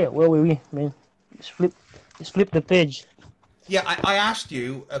 Okay, where were we, man? Let's flip the page. Yeah, I asked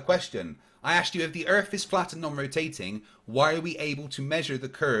you a question. I asked you if the Earth is flat and non-rotating, why are we able to measure the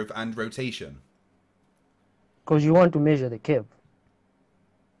curve and rotation? Because you want to measure the curve.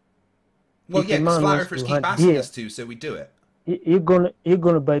 Well, yeah, because flat earthers keep asking us to, so we do it. You're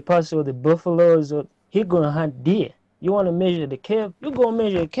gonna bypass all the buffaloes, or you're gonna hunt deer. You want to measure the curve? You're gonna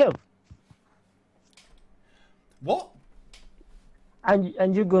measure the curve. What?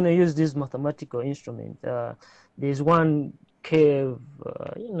 And you're gonna use this mathematical instrument. There's one curve.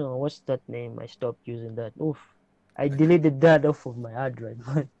 You know what's that name? I stopped using that. Oof, I deleted that off of my hard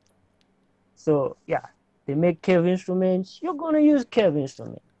drive. So yeah, they make curve instruments. You're gonna use curve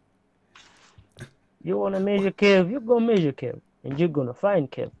instruments. You want to measure curve, you're going to measure curve. And you're going to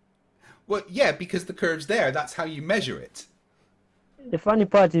find curve. Well, yeah, because the curve's there. That's how you measure it. The funny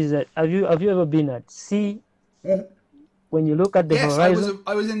part is that, have you ever been at sea? when you look at the Yes, horizon,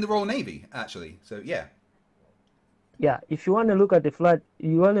 I was in the Royal Navy actually. So yeah. yeah, if you want to look at the flat,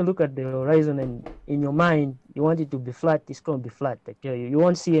 you want to look at the horizon, and in your mind, you want it to be flat. It's going to be flat. I tell you, you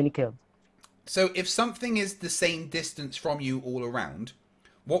won't see any curve. So if something is the same distance from you all around,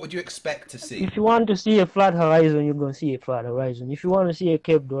 what would you expect to see? If you want to see a flat horizon, you're going to see a flat horizon. If you want to see a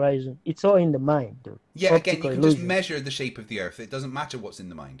curved horizon, it's all in the mind, dude. Yeah, again, you Optical can just illusion. measure the shape of the Earth. It doesn't matter what's in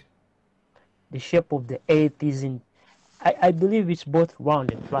the mind. The shape of the earth is in. I believe it's both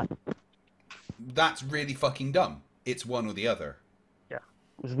round and flat. That's really fucking dumb. It's one or the other. Yeah,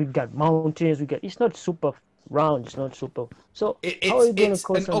 because we got mountains. We got. It's not super round. It's not super. So how are you going to It's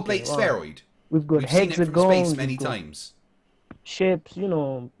call an something oblate round? spheroid. We've got We've seen it from hexagons. space many we've got times. shapes. You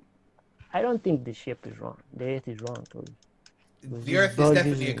know, I don't think the shape is wrong. The earth is wrong. The Earth is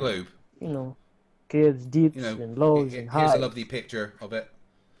definitely a globe. You know, curves, dips, You know, and lows and highs. here's a lovely picture of it.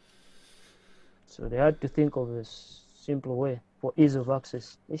 So they had to think of a simpler way for ease of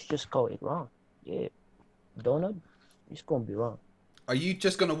access. Let's just call it round. Yeah, donut. It's gonna be wrong. Are you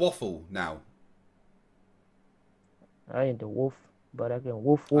just going to waffle now? I ain't a wolf, but I can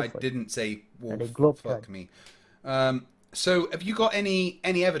woof woof. I didn't say wolf. And a globe Fuck trot. me. So have you got any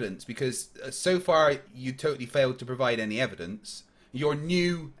evidence? Because so far you totally failed to provide any evidence. Your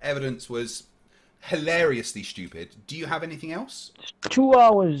new evidence was hilariously stupid. Do you have anything else? 2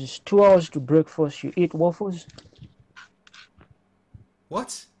 hours. 2 hours to breakfast. You eat waffles.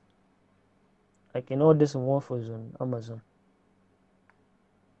 What? I can order some waffles on Amazon.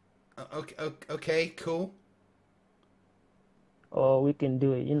 Okay, cool. Or we can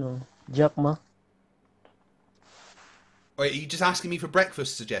do it, Jack Ma. Wait, are you just asking me for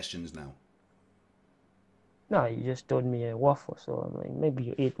breakfast suggestions now? No, you just told me a waffle, so I'm like, maybe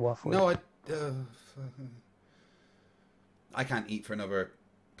you eat waffles. No, I can't eat for another,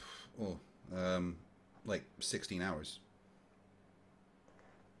 like 16 hours.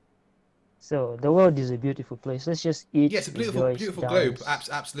 So the world is a beautiful place. Let's just eat. Yeah, it's a beautiful globe.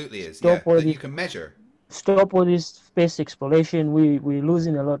 Absolutely is. Stop Yeah, all that this, you can measure. Stop all this space exploration. We're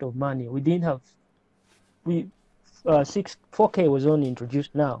losing a lot of money. We didn't have 4K was only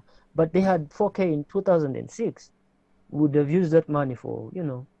introduced now, but they had 4K in 2006. Would have used that money for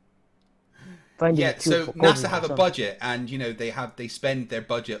finding. Yeah, so NASA have a budget, and they spend their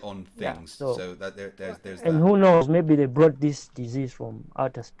budget on things. Yeah, so that there's and that. who knows? Maybe they brought this disease from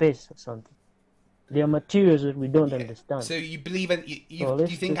outer space or something. There are materials that we don't understand. So you believe in do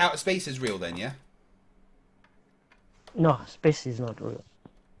you think outer space is real then? Yeah. No, space is not real.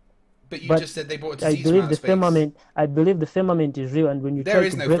 But you just said they brought a disease from outer space. I believe the firmament is real, and when you try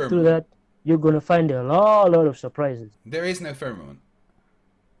to no break through that, you're gonna find a lot of surprises. There is no firmament.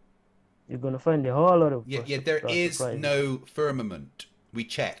 You're gonna find a whole lot of there is no firmament. We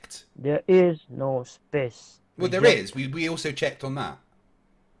checked. There is no space. Well, there is. We also checked on that.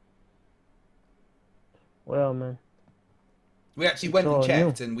 Well, man. We actually went and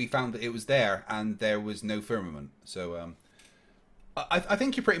checked, and we found that it was there, and there was no firmament. So, I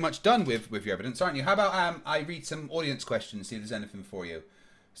think you're pretty much done with your evidence, aren't you? How about I read some audience questions, see if there's anything for you.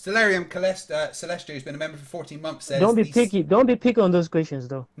 Stellarium Celestio has been a member for 14 months. Says don't be picky. Don't be picky on those questions,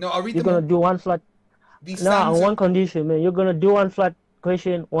 though. No, I'll read You're them. You're gonna do one flat. On one condition, man. You're gonna do one flat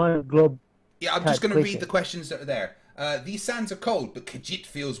question, one globe. Yeah, I'm just gonna read the questions that are there. These sands are cold, but Khajiit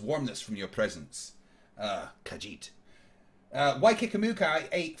feels warmness from your presence. Khajiit. Waikikamuka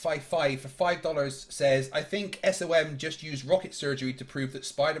 855 for $5 says, I think S.O.M just used rocket surgery to prove that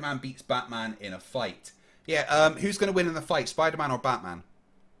Spider-Man beats Batman in a fight. Yeah, who's going to win in the fight, Spider-Man or Batman?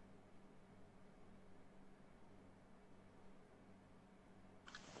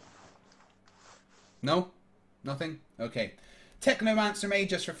 No? Nothing? Okay. Technomancer made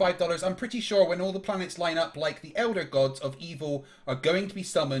just for $5. I'm pretty sure when all the planets line up like the elder gods of evil are going to be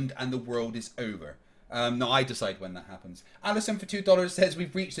summoned and the world is over. No, I decide when that happens. Alison for $2 says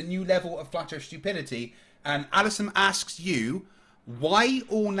we've reached a new level of flat earth stupidity. And Alison asks you, why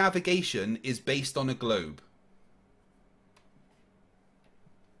all navigation is based on a globe?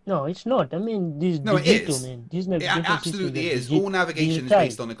 No, it's not. I mean, this no, digital, it is. Man. It absolutely is. All navigation is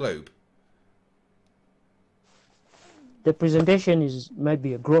based on a globe. The presentation might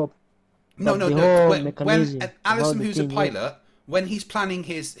be a globe. No. When Alison, who's a pilot, when he's planning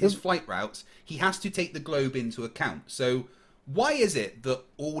his flight routes, he has to take the globe into account. So why is it that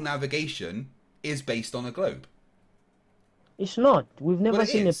all navigation is based on a globe? It's not. We've never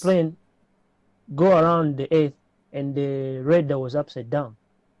seen a plane go around the Earth and the radar was upside down.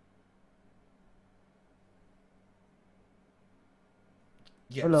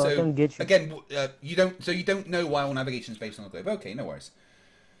 Yeah, Hello, so I can get you. Again, you don't know why all navigation is based on a globe. Okay, no worries.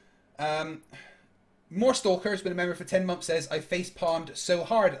 More Stalker has been a member for 10 months, says, I face palmed so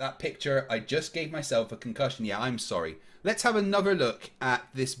hard at that picture, I just gave myself a concussion. Yeah, I'm sorry. Let's have another look at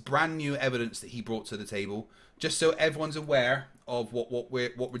this brand new evidence that he brought to the table, just so everyone's aware of what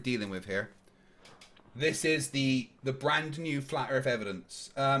we're dealing with here. This is the brand new Flat Earth evidence.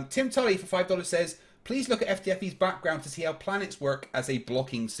 Tim Tully for $5 says, please look at FTFE's background to see how planets work as a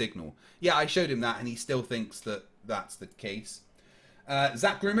blocking signal. Yeah, I showed him that, and he still thinks that that's the case.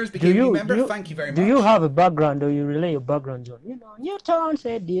 Zach Groomers became a new member. Thank you very much. Do you have a background, or you relay your background, John? You know, Newton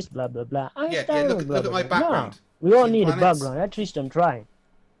said this, blah blah blah. Yeah, look at my background. No, we all need a background. At least I'm trying.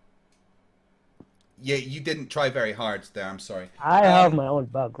 Yeah, you didn't try very hard there. I'm sorry. I have my own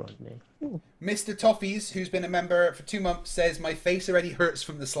background, man. Mr. Toffees, who's been a member for 2 months, says my face already hurts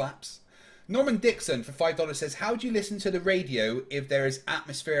from the slaps. Norman Dixon for $5 says, how do you listen to the radio if there is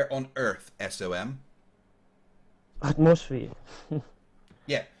atmosphere on Earth? S.O.M. Atmosphere.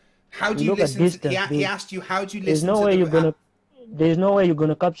 Yeah. How do you listen? He asked you, how do you listen? There's no way you're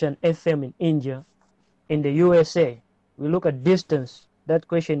gonna capture an FM in India, in the USA. We look at distance. That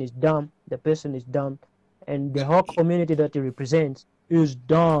question is dumb. The person is dumb, and the whole community that he represents is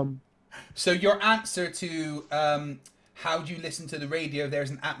dumb. So your answer to how do you listen to the radio? There's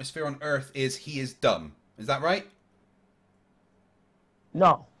an atmosphere on Earth. Is he is dumb? Is that right?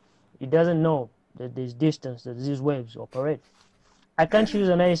 No, he doesn't know that there's distance that these waves operate. I can't use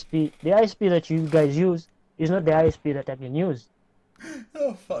an ISP. The ISP that you guys use is not the ISP that I can use.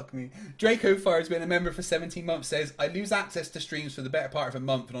 Oh, fuck me. Draco Fire has been a member for 17 months, says, I lose access to streams for the better part of a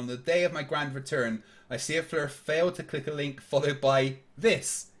month, and on the day of my grand return, I see a Flerf fail to click a link followed by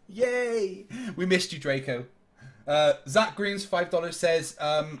this. Yay! We missed you, Draco. Zach Greens, $5, says,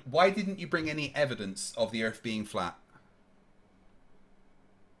 why didn't you bring any evidence of the Earth being flat?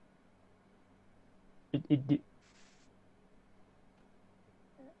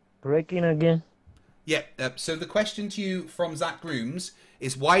 Breaking again? Yeah, so the question to you from Zach Grooms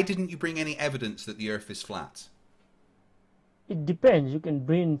is, why didn't you bring any evidence that the Earth is flat? It depends. You can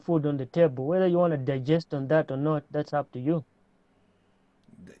bring food on the table. Whether you want to digest on that or not, that's up to you.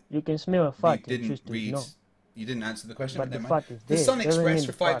 You can smell a fat and choose to ignore. You didn't answer the question. But the fat is there. The Sun Express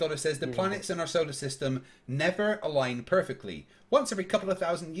for $5 says, the planets in our solar system never align perfectly. Once every couple of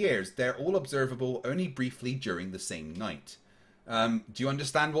thousand years, they're all observable only briefly during the same night. Do you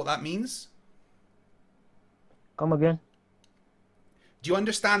understand what that means? Come again? Do you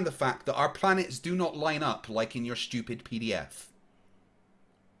understand the fact that our planets do not line up like in your stupid PDF?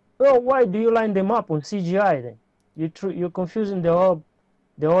 Well, why do you line them up on CGI then? You're confusing the whole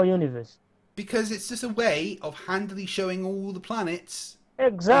universe. Because it's just a way of handily showing all the planets.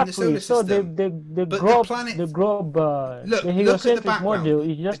 Exactly. In the solar system. The heliocentric model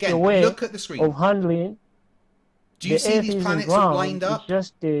is just a way of handling. Do you see these planets are lined up? It's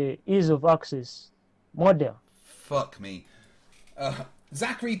just the ease of access model. Fuck me.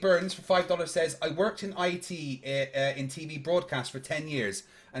 Zachary Burns for $5 says, I worked in IT in TV broadcast for 10 years,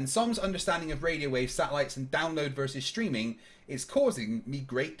 and SOM's understanding of radio waves, satellites, and download versus streaming is causing me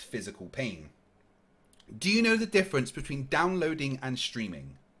great physical pain. Do you know the difference between downloading and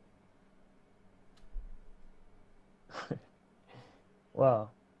streaming?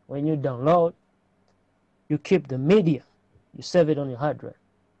 Well, when you download, you keep the media. You save it on your hard drive.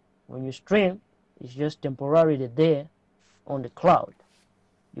 When you stream, it's just temporarily there on the cloud.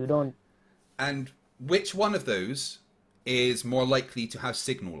 You don't... And which one of those is more likely to have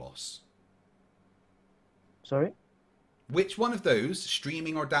signal loss? Sorry? Which one of those,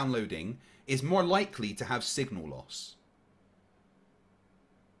 streaming or downloading, is more likely to have signal loss?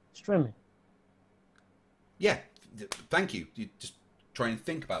 Streaming. Yeah, thank you. You just try and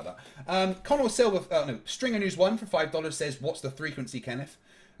think about that. Connell Silver, Stringer News 1 for $5 says, what's the frequency, Kenneth?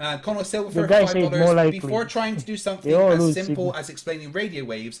 Connell Silver for $5. Before trying to do something as simple as explaining radio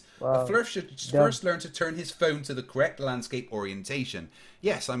waves, a Flerf should first learn to turn his phone to the correct landscape orientation.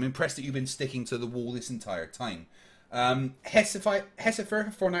 Yes, I'm impressed that you've been sticking to the wall this entire time.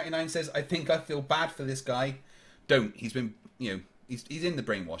 Hessifer for $4.99 says, I think I feel bad for this guy. Don't. He's been, he's in the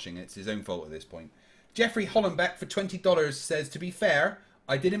brainwashing. It's his own fault at this point. Jeffrey Hollenbeck for $20 says, to be fair,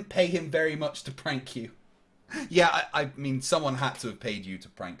 I didn't pay him very much to prank you. Yeah, I mean, someone had to have paid you to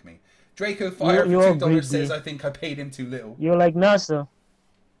prank me. Draco Fire for $2 says, I think I paid him too little. You're like NASA.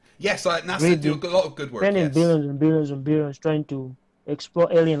 Yes, NASA do a lot of good work. Spending billions and billions and billions trying to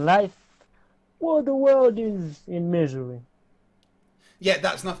explore alien life. Well, the world is in misery. Yeah,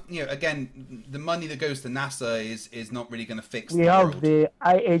 that's not, again, the money that goes to NASA is not really going to fix the world. We have the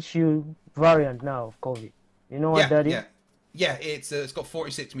IHU variant now of COVID. You know what that is? Yeah, it's got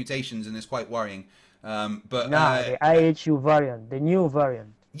 46 mutations and it's quite worrying. The IHU variant, the new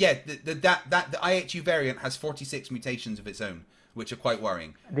variant. Yeah, the IHU variant has 46 mutations of its own, which are quite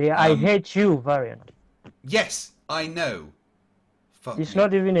worrying. The I hate you variant. Yes, I know. Fuck It's me.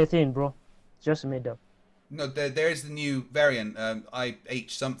 not even a thing, bro. It's just made up. No, there's the new variant, IH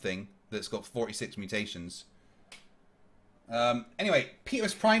something, that's got 46 mutations. Anyway,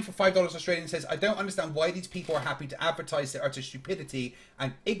 Peter's Prime for $5 Australian says, I don't understand why these people are happy to advertise their utter stupidity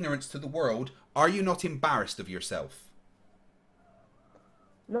and ignorance to the world. Are you not embarrassed of yourself?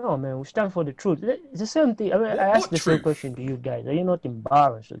 No, man, we stand for the truth. It's the same thing. I mean, I asked the same question to you guys. Are you not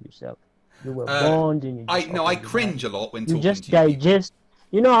embarrassed of yourself? You were born and you just I cringe a lot when you talking just to you digest.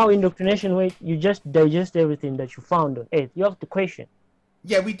 You know how indoctrination works? You just digest everything that you found on Earth. You have to question.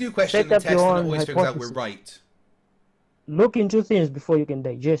 Yeah, we do question Set and up test your and own always figure out we're hypothesis. right. Look into things before you can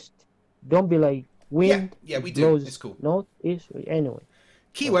digest. Don't be like wind. Yeah, we do. Blows It's cool. north, east, anyway.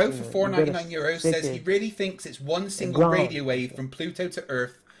 Kiwo for €4.99 says he it really thinks it's one single radio wave from Pluto to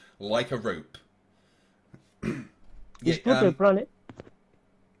Earth, like a rope. Is Pluto a planet?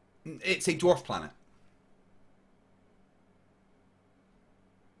 It's a dwarf planet.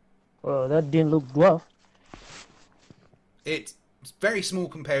 Well, that didn't look dwarf. It's very small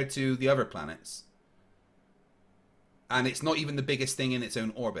compared to the other planets. And it's not even the biggest thing in its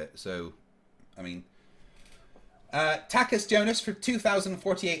own orbit. So, I mean... Takas Jonas for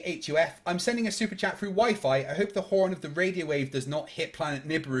 2048 HUF. I'm sending a super chat through Wi-Fi. I hope the horn of the radio wave does not hit planet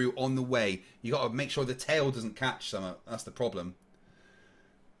Nibiru on the way. You got to make sure the tail doesn't catch some. That's the problem.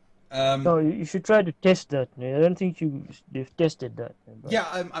 No, you should try to test that. I don't think they've tested that.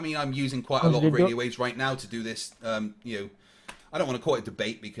 Yeah, I mean, I'm using quite a lot of radio waves right now to do this. You know, I don't want to call it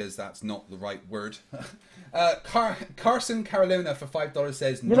debate because that's not the right word. Carson Carolina for $5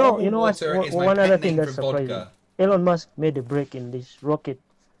 says, normal water is my pet name for vodka. Elon Musk made a break in this rocket.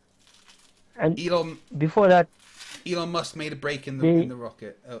 And before that... Elon Musk made a break in the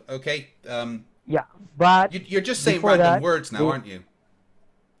rocket. Oh, okay. Yeah, but... You're just saying random words now, aren't you?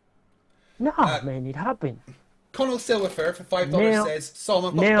 No, man, it happened. Connell Silverfur for $5 says, Sam,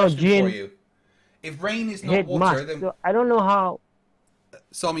 I've got a question for you. If rain is not water, then... So I don't know how...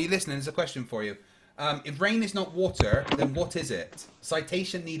 Sam, are you listening? There's a question for you. If rain is not water, then what is it?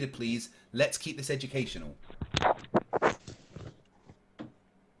 Citation needed, please. Let's keep this educational.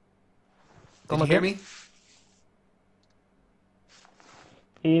 Did you hear me?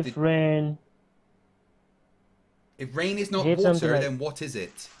 If rain is not water, then what is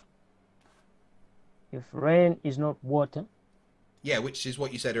it? If rain is not water... Yeah, which is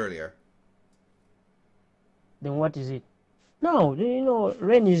what you said earlier. Then what is it? No, you know,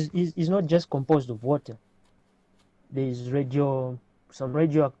 rain is not just composed of water. There is some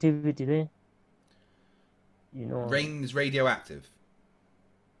radioactivity there. You know, rain is radioactive.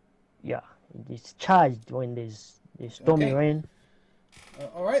 Yeah, it's charged when there's stormy rain.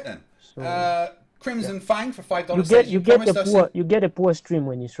 All right then. So, Crimson Fang for $5 says you get a poor stream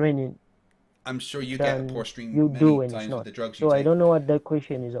when it's raining. I'm sure you get a poor stream you many do when times it's not. with the drugs So you take. I don't know what that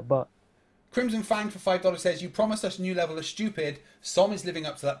question is about. Crimson Fang for $5 says, you promised us a new level of stupid. S.O.M is living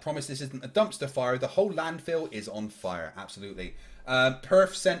up to that promise. This isn't a dumpster fire. The whole landfill is on fire. Absolutely.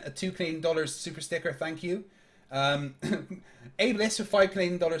 Perf sent a $2 super sticker. Thank you. Ableist for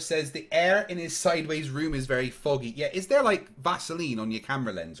 $5 says, the air in his sideways room is very foggy. Yeah, is there like Vaseline on your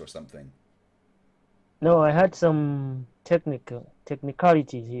camera lens or something? No, I had some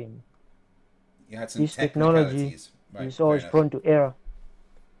technicalities here. You had some this technology is always prone to error.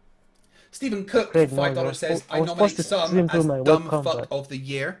 Stephen Cook for $5 says, I nominate S.O.M as Dumb Fuck of the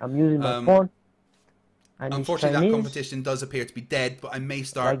Year. I'm using my phone. And unfortunately, that competition does appear to be dead, but I may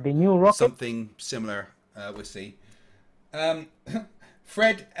start like the new rocket. Something similar. We'll see. Fred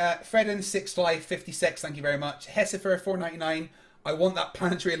and 65556, thank you very much. Hessifer $4.99. I want that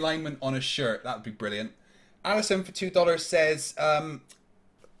planetary alignment on a shirt. That would be brilliant. Alison for $2 says,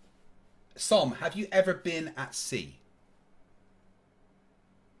 S.O.M, have you ever been at sea?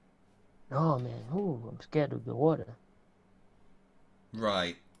 No, man. Ooh, I'm scared of the water.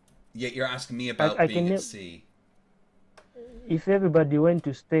 Right. Yet you're asking me about being at sea. If everybody went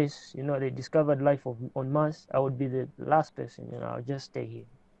to space, you know, they discovered life on Mars, I would be the last person, you know, I'll just stay here.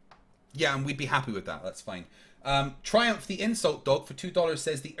 Yeah, and we'd be happy with that. That's fine. Triumph the Insult Dog for $2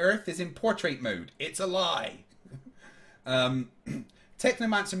 says, the Earth is in portrait mode. It's a lie.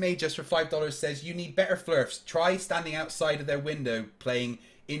 Technomancer Magus for $5 says, you need better Flerfs. Try standing outside of their window playing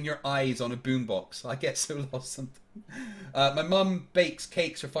In Your Eyes on a boombox. I get so lost sometimes. My mum bakes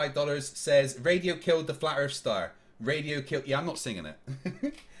cakes for $5 says, radio killed the flat earth star. Radio killed... Yeah, I'm not singing it.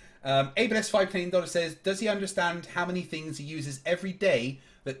 Abeless$5 says, does he understand how many things he uses every day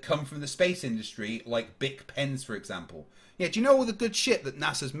that come from the space industry, like Bic pens, for example? Yeah, do you know all the good shit that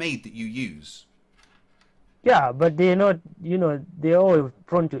NASA's made that you use? Yeah, but they're not, they're all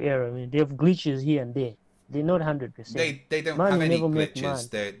prone to error. I mean, they have glitches here and there. They're not 100%. They don't Man, have you any never make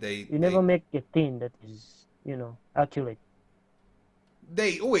glitches. you never make a thing that is, accurate.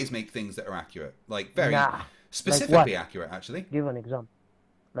 They always make things that are accurate, like very Nah. specifically Like accurate, actually. Give an example.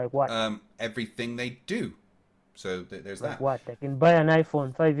 Like what? Everything they do. So there's Like that. what? I can buy an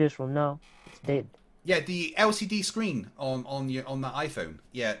iPhone 5 years from now. It's dead. Yeah, the LCD screen on that iPhone.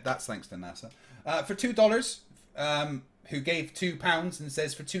 Yeah, that's thanks to NASA. For $2, who gave £2 and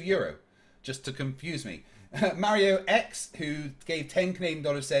says for €2, just to confuse me. Mario X, who gave 10 Canadian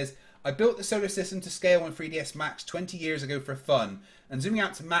dollars, says, I built the solar system to scale on 3ds Max 20 years ago for fun, and zooming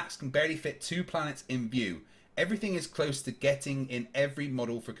out to max can barely fit 2 planets in view. Everything is close to getting in every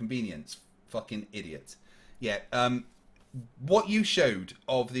model for convenience. Fucking idiot. Yeah, what you showed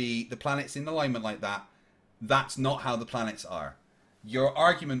of the planets in alignment like that, that's not how the planets are. Your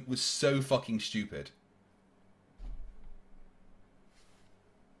argument was so fucking stupid.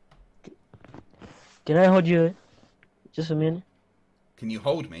 Can I hold you just a minute? Can you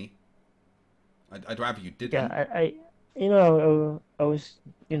hold me? I'd rather you didn't. Yeah, I was,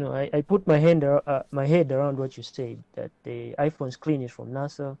 I put my head around what you said, that the iPhone screen is from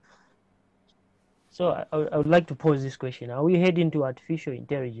NASA. So I would like to pose this question: are we heading to artificial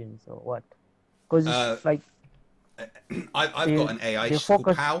intelligence or what? Because it's like I've got an AI called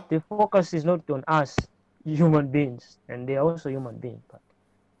Pal. The focus is not on us, human beings, and they're also human beings, but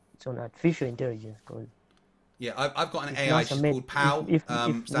it's on artificial intelligence. Cause yeah, I've got an AI called Pal. If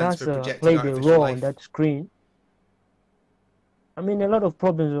stands NASA for Projected played a Artificial role Life. on that screen, I mean, a lot of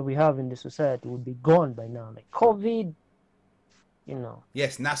problems that we have in the society would be gone by now, like COVID.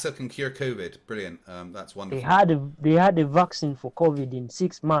 Yes, NASA can cure COVID. Brilliant. That's wonderful. They had a vaccine for COVID in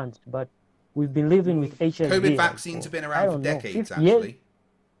 6 months, but we've been living with HIV. COVID vaccines have been around for decades, actually. Years.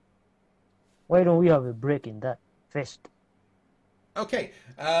 Why don't we have a break in that first? Okay.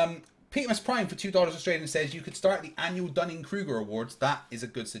 Petermas Prime for $2 Australian says you could start the annual Dunning-Kruger Awards. That is a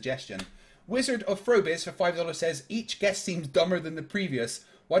good suggestion. Wizard of Frobiz for $5 says each guest seems dumber than the previous.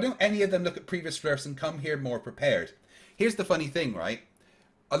 Why don't any of them look at previous Flerfs and come here more prepared? Here's the funny thing, right?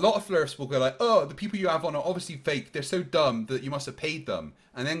 A lot of Flerfs will go like, oh, the people you have on are obviously fake. They're so dumb that you must have paid them.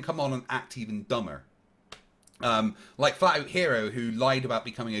 And then come on and act even dumber. Like Flat Out Hero, who lied about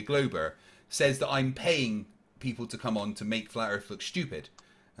becoming a Glober, says that I'm paying people to come on to make Flat Earth look stupid.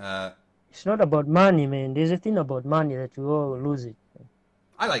 It's not about money, man. There's a thing about money that you all lose it.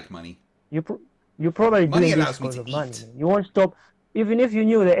 I like money. You probably money doing this because of money. Man. You won't stop. Even if you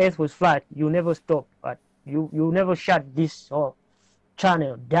knew the Earth was flat, you never stop. But you never shut this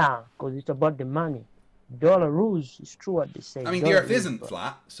channel down because it's about the money. Dollar rules. It's true what they say. I mean, the Earth isn't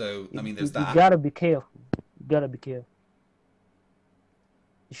flat, so I mean, there's that. You gotta be careful. You gotta be careful.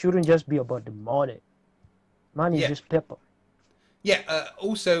 It shouldn't just be about the money. Money is just paper. Yeah.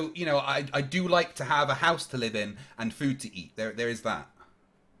 Also, I do like to have a house to live in and food to eat. There is that.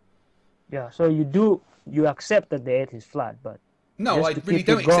 Yeah. So you accept that the Earth is flat, but no, I really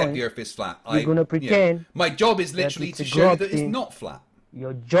don't accept the Earth is flat. You're gonna pretend. My job is literally to show that it's not flat.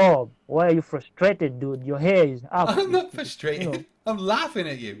 Your job. Why are you frustrated, dude? Your hair is up. I'm not frustrated. I'm laughing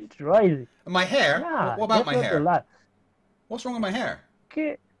at you. It's rising. And my hair? Nah, what about my hair? What's wrong with my hair?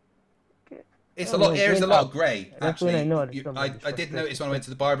 Okay. It's a lot. There's a lot of grey. Actually, I did notice when I went to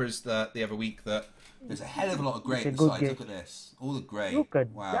the barber's the other week that there's a hell of a lot of grey inside. Look at this. All the grey. Look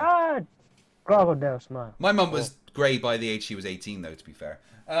at that. Crocodile smile. My mum was grey by the age she was 18, though. To be fair.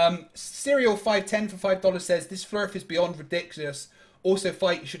 Serial 510 for $5 says this Flerf is beyond ridiculous. Also,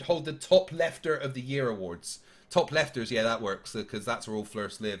 Fight should hold the Top Lefter of the Year awards. Top Lefters, yeah, that works because that's where all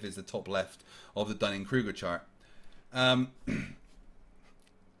Flerfs live. Is the top left of the Dunning-Kruger chart.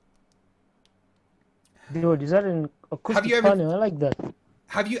 Dude, is that an acoustic panel? I like that.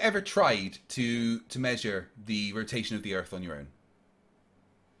 Have you ever tried to measure the rotation of the Earth on your own?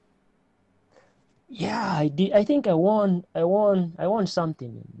 Yeah, I did. I think I won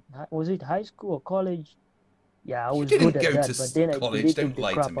something. Was it high school or college? Yeah, I was good at that, but then I deleted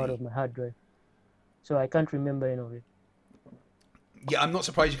the crap out of my hard drive. So I can't remember any of it. Yeah, I'm not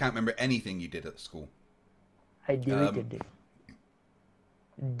surprised you can't remember anything you did at school. I deleted it.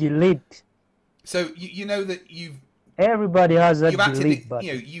 Delete. So you know that everybody has that delete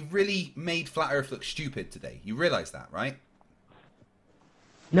button. You've really made Flat Earth look stupid today. You realise that, right?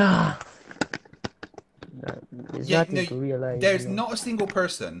 Nah. There's nothing to realize. There's not a single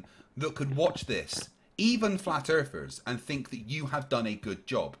person that could watch this, even Flat Earthers, and think that you have done a good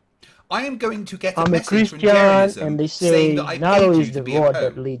job. I am going to get a I'm a message from Christian, Jainism and they saying say that I narrow paid you is to the be a road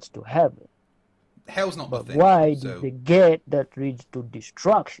that Poe. leads to heaven. Hell's not my But thing. why So. did they get that leads to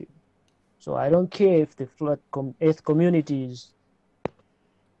destruction? So I don't care if the flat earth communities,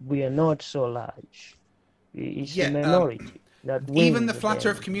 we are not so large. It's a Yeah, minority that even the wins at the Flat end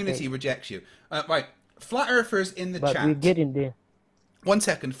Earth of the community day. rejects you. Right, Flat Earthers in the But we're chat. getting there. 1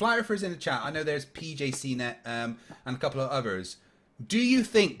 second, Flat Earthers in the chat. I know there's PJCnet and a couple of others. Do you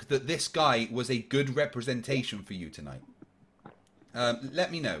think that this guy was a good representation for you tonight?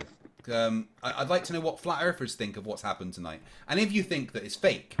 Let me know. I'd like to know what Flat Earthers think of what's happened tonight. And if you think that it's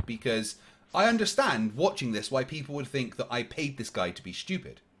fake, because I understand watching this why people would think that I paid this guy to be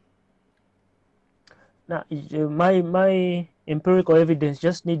stupid. Now, my empirical evidence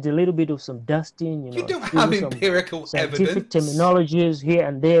just needs a little bit of some dusting, You don't have some empirical scientific evidence. terminologies here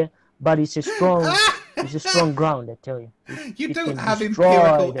and there, but it's a strong ground, I tell you. You It don't can have destroy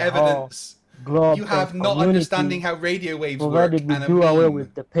empirical the whole evidence. globe You have Earth not community, understanding how radio waves work provided we and a do away meme.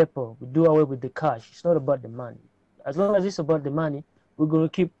 with the paper, we do away with the cash. It's not about the money. As long as it's about the money, we're going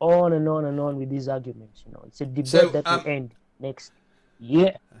to keep on and on and on with these arguments. It's a debate that will end next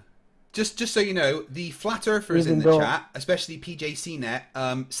year. Just so you know, the Flat Earthers in the chat, especially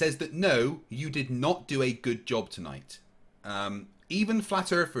PJCnet, says that no, you did not do a good job tonight. Even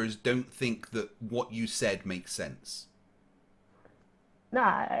Flat Earthers don't think that what you said makes sense.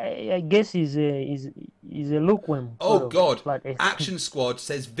 Nah, I guess he's a lukewarm. Oh God! Action Squad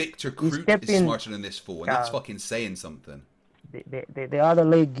says Victor Kroot is smarter than this fool, and that's fucking saying something. The other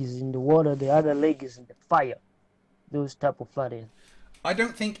leg is in the water. The other leg is in the fire. Those type of flat earthers. I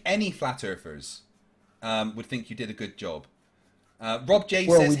don't think any Flat Earthers would think you did a good job. Rob J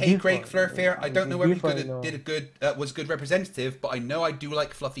says, "Hey Craig, Flerfs, I don't know whether you was a good representative, but I know I do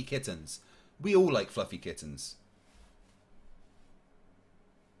like fluffy kittens. We all like fluffy kittens."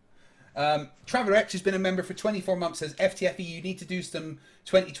 Traveler X has been a member for 24 months. Says, "FTFE, you need to do some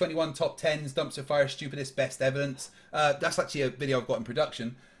 2021 top 10s, dumpster fire, stupidest, best evidence." That's actually a video I've got in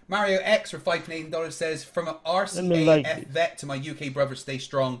production. Mario X for $5 Canadian says, "From an RCAF vet to my UK brother, stay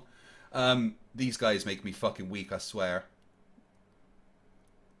strong." These guys make me fucking weak, I swear.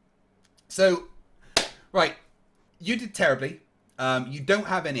 So, right, you did terribly. You don't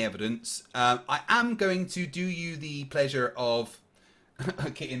have any evidence. I am going to do you the pleasure of...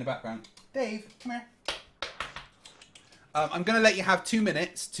 Kitty in the background. Dave, come here. I'm going to let you have 2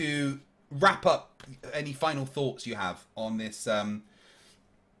 minutes to wrap up any final thoughts you have on this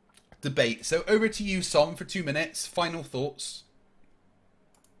debate. So over to you, S.O.M, for 2 minutes. Final thoughts.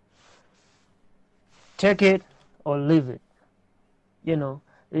 Take it or leave it.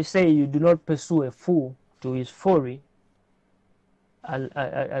 They say you do not pursue a fool to his folly.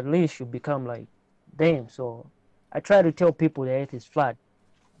 At least you become like them. So I try to tell people the earth is flat.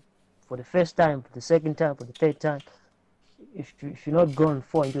 For the first time, for the second time, for the third time. If you're not going to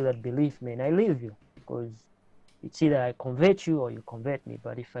fall into that belief, man, I leave you. Because it's either I convert you or you convert me.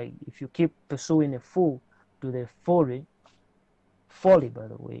 But if you keep pursuing a fool to the folly, by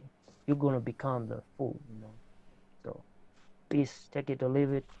the way, you're going to become the fool, So please take it or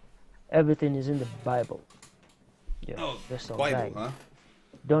leave it. Everything is in the Bible. Yeah, oh, that's all Bible, right. huh?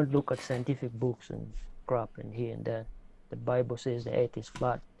 Don't look at scientific books and crap and here and there. The Bible says the earth is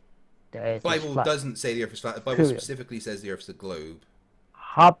flat. The earth Bible is flat. doesn't say the earth is flat. The Bible specifically says the earth is a globe.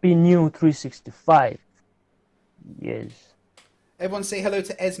 Happy New 365. Yes. Everyone say hello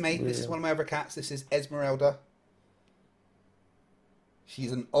to Esme. Yeah. This is one of my other cats. This is Esmeralda.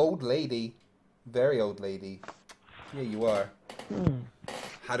 She's an old lady. Very old lady. Here you are.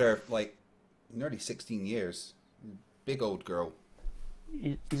 Had her, like, nearly 16 years. Big old girl.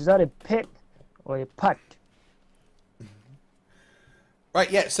 Is that a pet or a pet?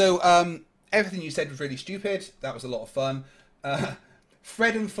 Right, yeah, so everything you said was really stupid. That was a lot of fun.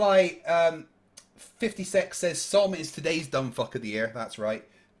 Fred and Fly 50 Sec says, S.O.M is today's dumb fuck of the year. That's right.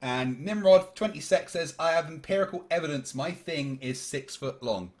 And Nimrod 20 Sec says, I have empirical evidence. My thing is 6 foot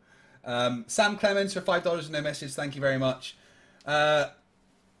long. Sam Clemens for $5 no message. Thank you very much.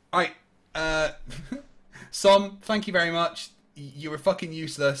 Alright. S.O.M, thank you very much. You were fucking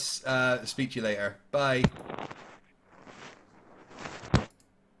useless. Speak to you later. Bye.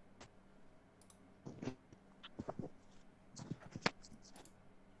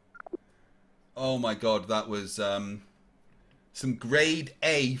 Oh my god, that was some grade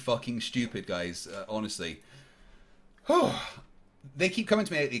A fucking stupid, guys. Honestly. They keep coming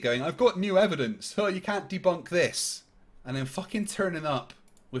to me lately going, I've got new evidence. Oh, you can't debunk this. And then fucking turning up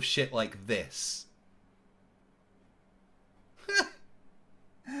with shit like this.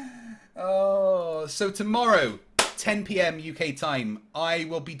 Oh, so tomorrow 10 p.m. UK time, I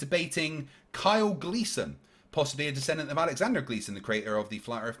will be debating Kyle Gleason, possibly a descendant of Alexander Gleason, the creator of the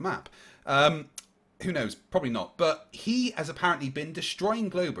Flat Earth map. Who knows? Probably not. But he has apparently been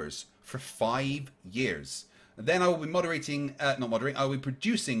destroying Globers for 5 years. Then I will be moderating, I will be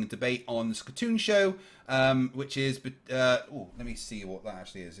producing a debate on the Splatoon show, which is, let me see what that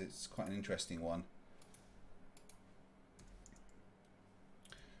actually is. It's quite an interesting one.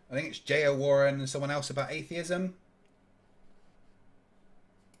 I think it's J.L. Warren and someone else about atheism.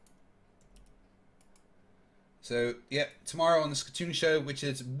 So, yeah, tomorrow on the Splatoon show, which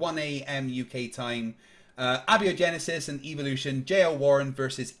is 1 a.m. UK time, Abiogenesis and Evolution, J.L. Warren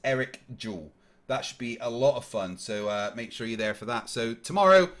versus Eric Jewell. That should be a lot of fun, so make sure you're there for that. So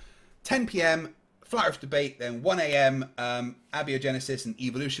tomorrow, 10 p.m, Flat Earth debate, then 1 a.m, Abiogenesis and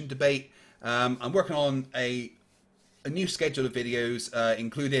Evolution debate. I'm working on a new schedule of videos,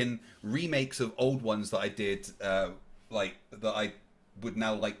 including remakes of old ones that I did, that I would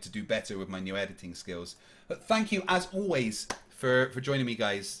now like to do better with my new editing skills. But thank you, as always, for joining me,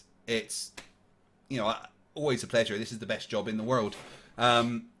 guys. It's, always a pleasure. This is the best job in the world.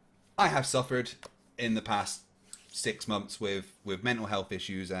 I have suffered in the past 6 months with mental health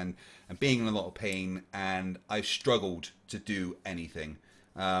issues and being in a lot of pain, and I've struggled to do anything.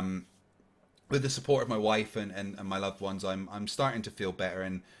 With the support of my wife and my loved ones, I'm starting to feel better,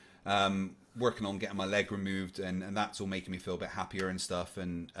 and working on getting my leg removed, and that's all making me feel a bit happier and stuff,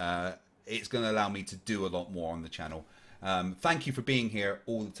 and it's going to allow me to do a lot more on the channel. Thank you for being here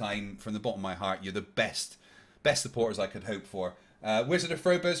all the time from the bottom of my heart. You're the best supporters I could hope for. Wizard of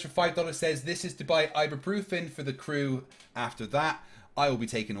Frobos for $5 says, this is to buy ibuprofen for the crew. After that, I will be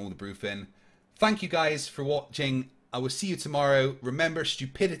taking all the brufen. Thank you guys for watching. I will see you tomorrow. Remember,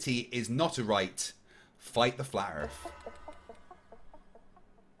 stupidity is not a right. Fight the Flat Earth.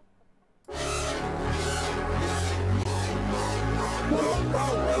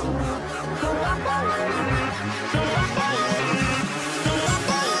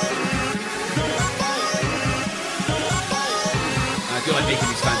 I feel like making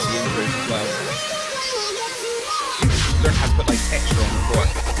these fancy intros as well. Learn how to put like texture on the board.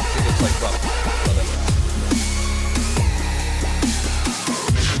 It looks like rough. Love it.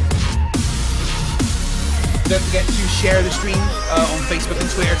 Don't forget to share the stream on Facebook and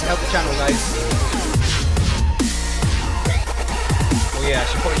Twitter to help the channel, guys. Oh yeah, I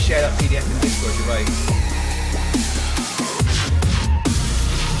should probably share that PDF in Discord, you're right.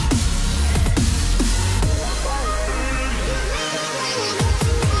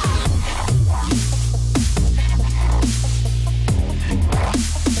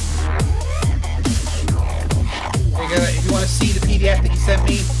 If you want to see the PDF that you sent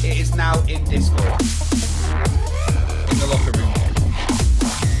me, it is now in Discord. In the locker room.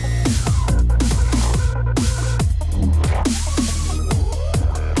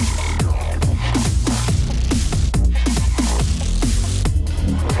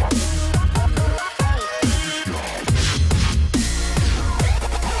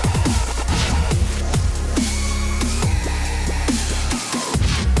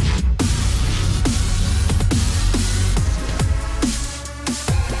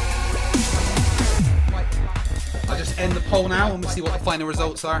 End the poll now and we'll see what the final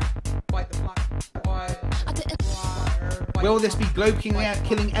results are. Will this be globe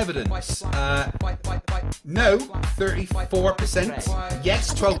killing evidence? No, 34%.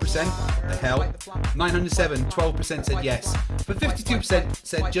 Yes, 12%. The hell? 907, 12% said yes. But 52%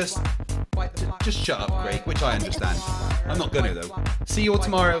 said just shut up, Craig, which I understand. I'm not gonna though. See you all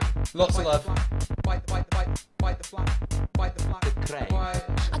tomorrow. Lots of love.